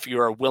you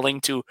are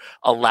willing to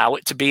allow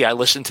it to be. I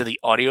listened to the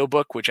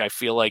audiobook, which I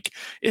feel like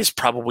is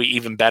probably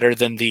even better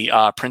than the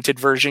printed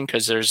version,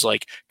 because there's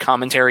like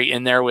commentary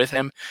in there with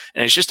him.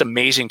 And it's just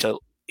amazing to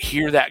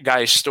hear that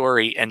guy's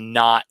story and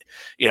not,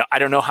 I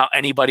don't know how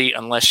anybody,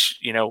 unless,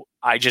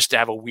 I just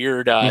have a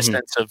weird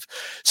sense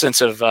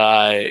of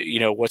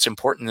what's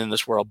important in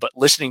this world, but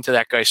listening to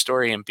that guy's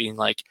story and being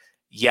like,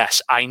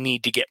 yes, I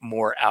need to get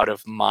more out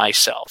of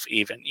myself.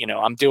 Even,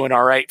 I'm doing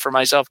all right for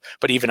myself,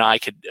 but even I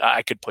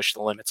could push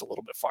the limits a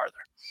little bit farther.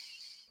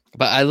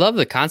 But I love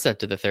the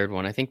concept of the third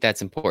one. I think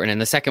that's important. And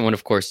the second one,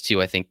 of course,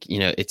 too, I think,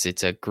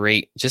 it's a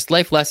great, just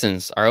life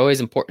lessons are always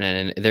important,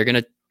 and they're going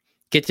to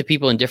get to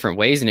people in different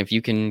ways. And if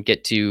you can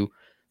get to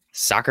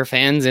soccer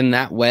fans in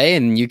that way,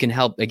 and you can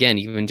help, again,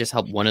 even just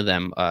help one of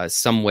them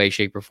some way,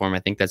 shape, or form,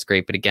 I think that's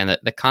great. But again,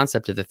 the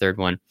concept of the third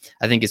one,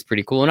 I think, is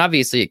pretty cool. And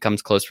obviously it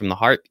comes close from the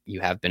heart. You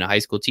have been a high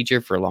school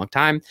teacher for a long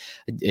time,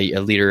 a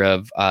leader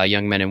of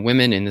young men and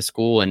women in the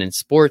school and in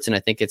sports. And I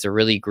think it's a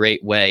really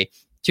great way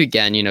to,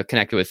 again,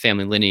 connect with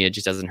family lineage.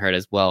 It doesn't hurt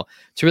as well,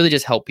 to really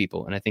just help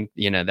people. And I think,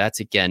 that's,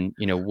 again,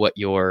 what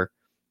your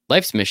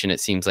life's mission, it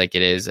seems like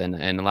it is, and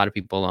a lot of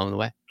people along the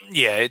way.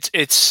 Yeah,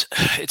 it's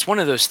one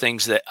of those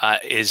things that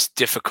is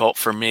difficult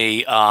for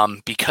me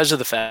because of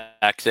the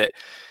fact that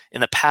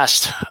in the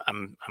past,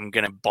 I'm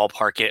going to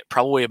ballpark it,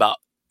 probably about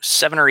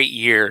 7 or 8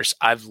 years,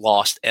 I've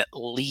lost at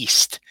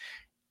least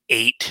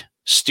 8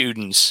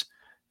 students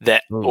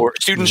or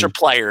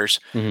players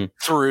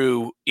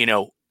through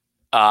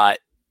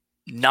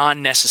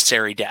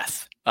non-necessary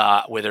death,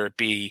 whether it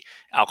be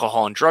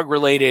alcohol and drug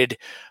related,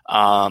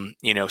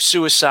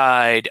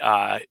 suicide,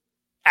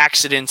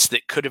 accidents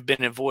that could have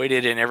been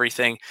avoided and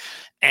everything.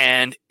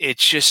 And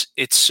it's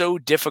so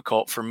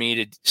difficult for me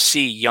to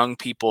see young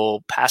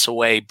people pass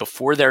away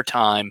before their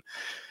time,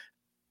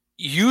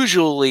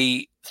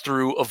 usually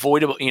through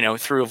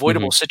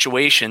avoidable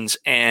situations.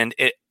 And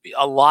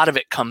a lot of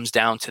it comes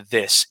down to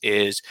this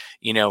is,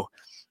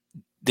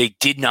 they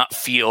did not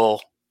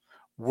feel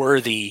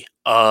worthy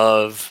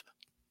of,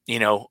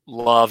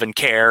 love and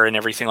care and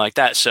everything like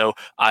that. So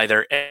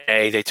either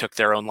A, they took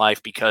their own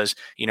life because,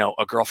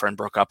 a girlfriend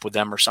broke up with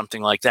them or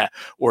something like that,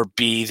 or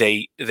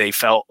B, they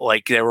felt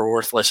like they were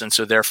worthless. And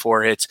so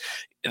therefore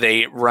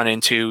they run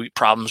into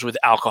problems with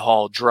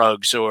alcohol,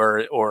 drugs,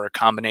 or a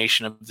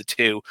combination of the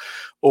two,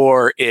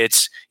 or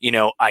it's,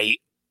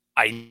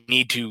 I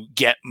need to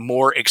get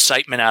more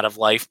excitement out of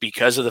life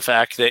because of the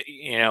fact that,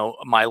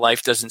 my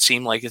life doesn't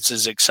seem like it's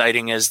as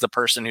exciting as the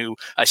person who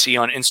I see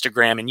on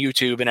Instagram and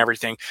YouTube and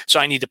everything. So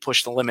I need to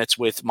push the limits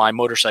with my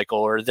motorcycle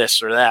or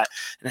this or that.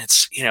 And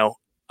it's,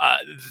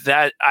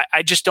 that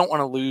I just don't want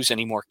to lose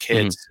any more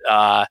kids.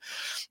 And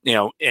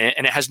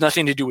it has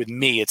nothing to do with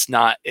me. It's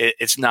not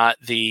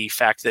the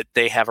fact that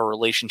they have a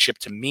relationship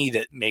to me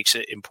that makes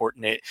it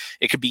important.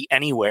 It could be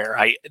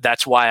anywhere.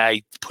 That's why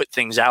I put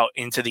things out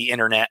into the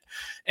internet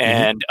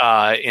and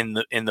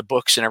in the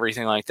books and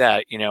everything like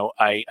that.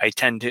 I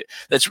tend to,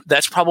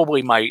 that's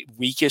probably my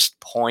weakest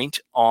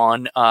point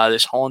on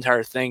this whole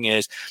entire thing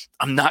is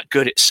I'm not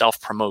good at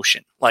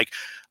self-promotion. Like,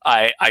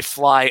 I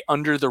fly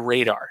under the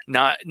radar,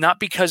 not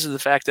because of the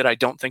fact that I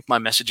don't think my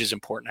message is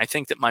important. I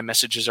think that my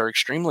messages are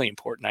extremely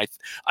important.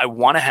 I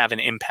want to have an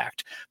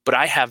impact, but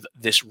I have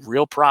this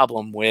real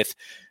problem with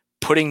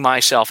putting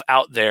myself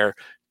out there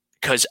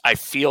because I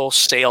feel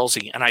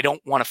salesy, and I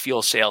don't want to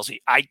feel salesy.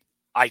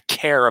 I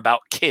care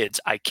about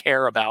kids. I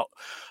care about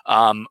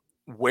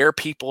where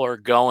people are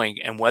going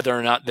and whether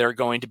or not they're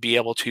going to be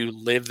able to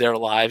live their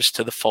lives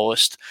to the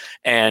fullest,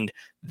 and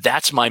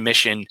that's my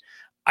mission.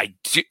 I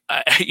do,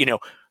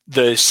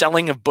 the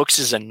selling of books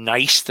is a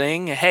nice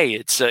thing. Hey,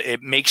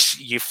 it makes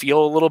you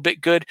feel a little bit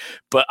good,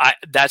 but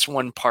that's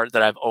one part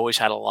that I've always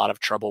had a lot of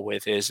trouble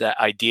with is that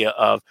idea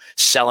of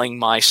selling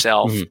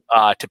myself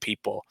to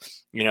people.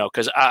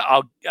 Because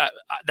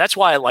that's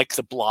why I like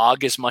the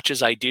blog as much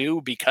as I do,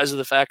 because of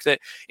the fact that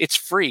it's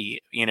free,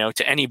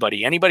 to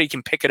anybody. Anybody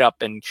can pick it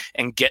up and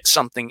get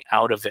something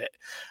out of it.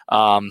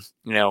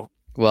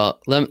 Well,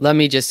 let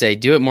me just say,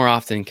 do it more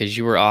often because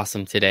you were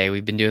awesome today.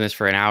 We've been doing this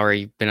for an hour.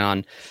 You've been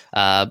on,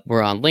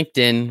 we're on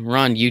LinkedIn. We're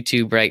on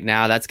YouTube right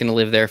now. That's going to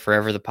live there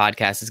forever. The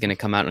podcast is going to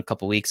come out in a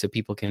couple weeks so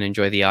people can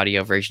enjoy the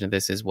audio version of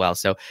this as well.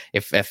 So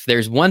if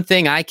there's one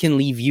thing I can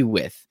leave you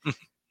with,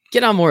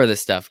 get on more of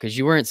this stuff because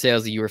you weren't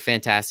salesy. You were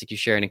fantastic. You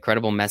share an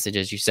incredible message.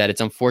 As you said,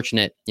 it's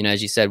unfortunate,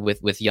 as you said,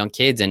 with young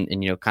kids and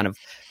kind of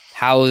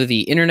how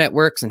the internet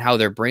works and how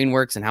their brain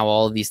works and how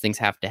all of these things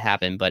have to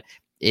happen. But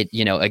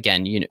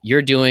again,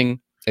 you're doing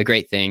a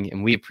great thing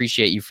and we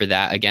appreciate you for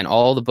that. Again,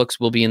 all the books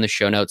will be in the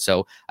show notes.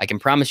 So I can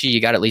promise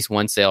you got at least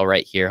one sale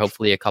right here.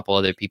 Hopefully a couple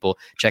other people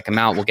check them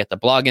out. We'll get the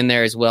blog in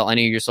there as well.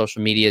 Any of your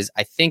social medias.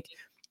 I think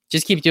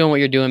just keep doing what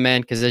you're doing,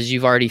 man. Cause as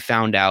you've already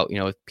found out,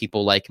 with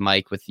people like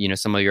Mike, with,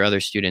 some of your other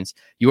students,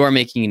 you are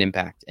making an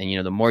impact.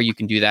 And, the more you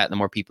can do that, the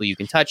more people you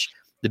can touch,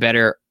 the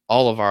better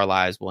all of our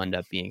lives will end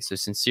up being. So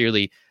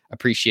sincerely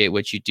appreciate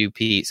what you do,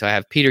 Pete. So I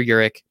have Peter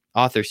Huryk,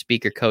 author,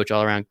 speaker, coach,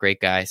 all around great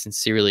guy.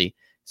 Sincerely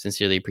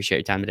appreciate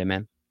your time today,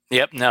 man.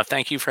 Yep. No,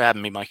 thank you for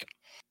having me, Mike.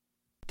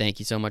 Thank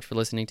you so much for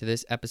listening to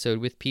this episode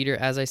with Peter.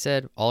 As I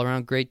said, all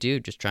around great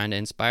dude, just trying to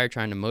inspire,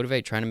 trying to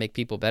motivate, trying to make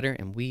people better.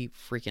 And we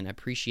freaking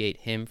appreciate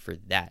him for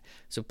that.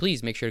 So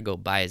please make sure to go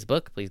buy his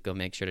book. Please go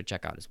make sure to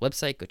check out his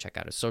website. Go check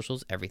out his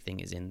socials. Everything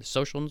is in the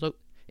socials.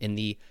 In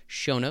the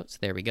show notes.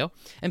 There we go.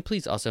 And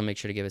please also make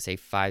sure to give us a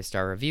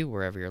 5-star review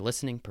wherever you're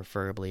listening,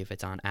 preferably if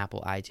it's on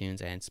Apple,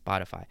 iTunes, and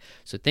Spotify.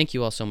 So thank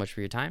you all so much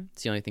for your time.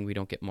 It's the only thing we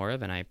don't get more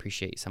of, and I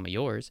appreciate some of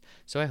yours.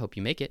 So I hope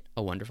you make it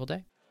a wonderful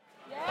day.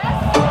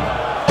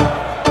 Yes.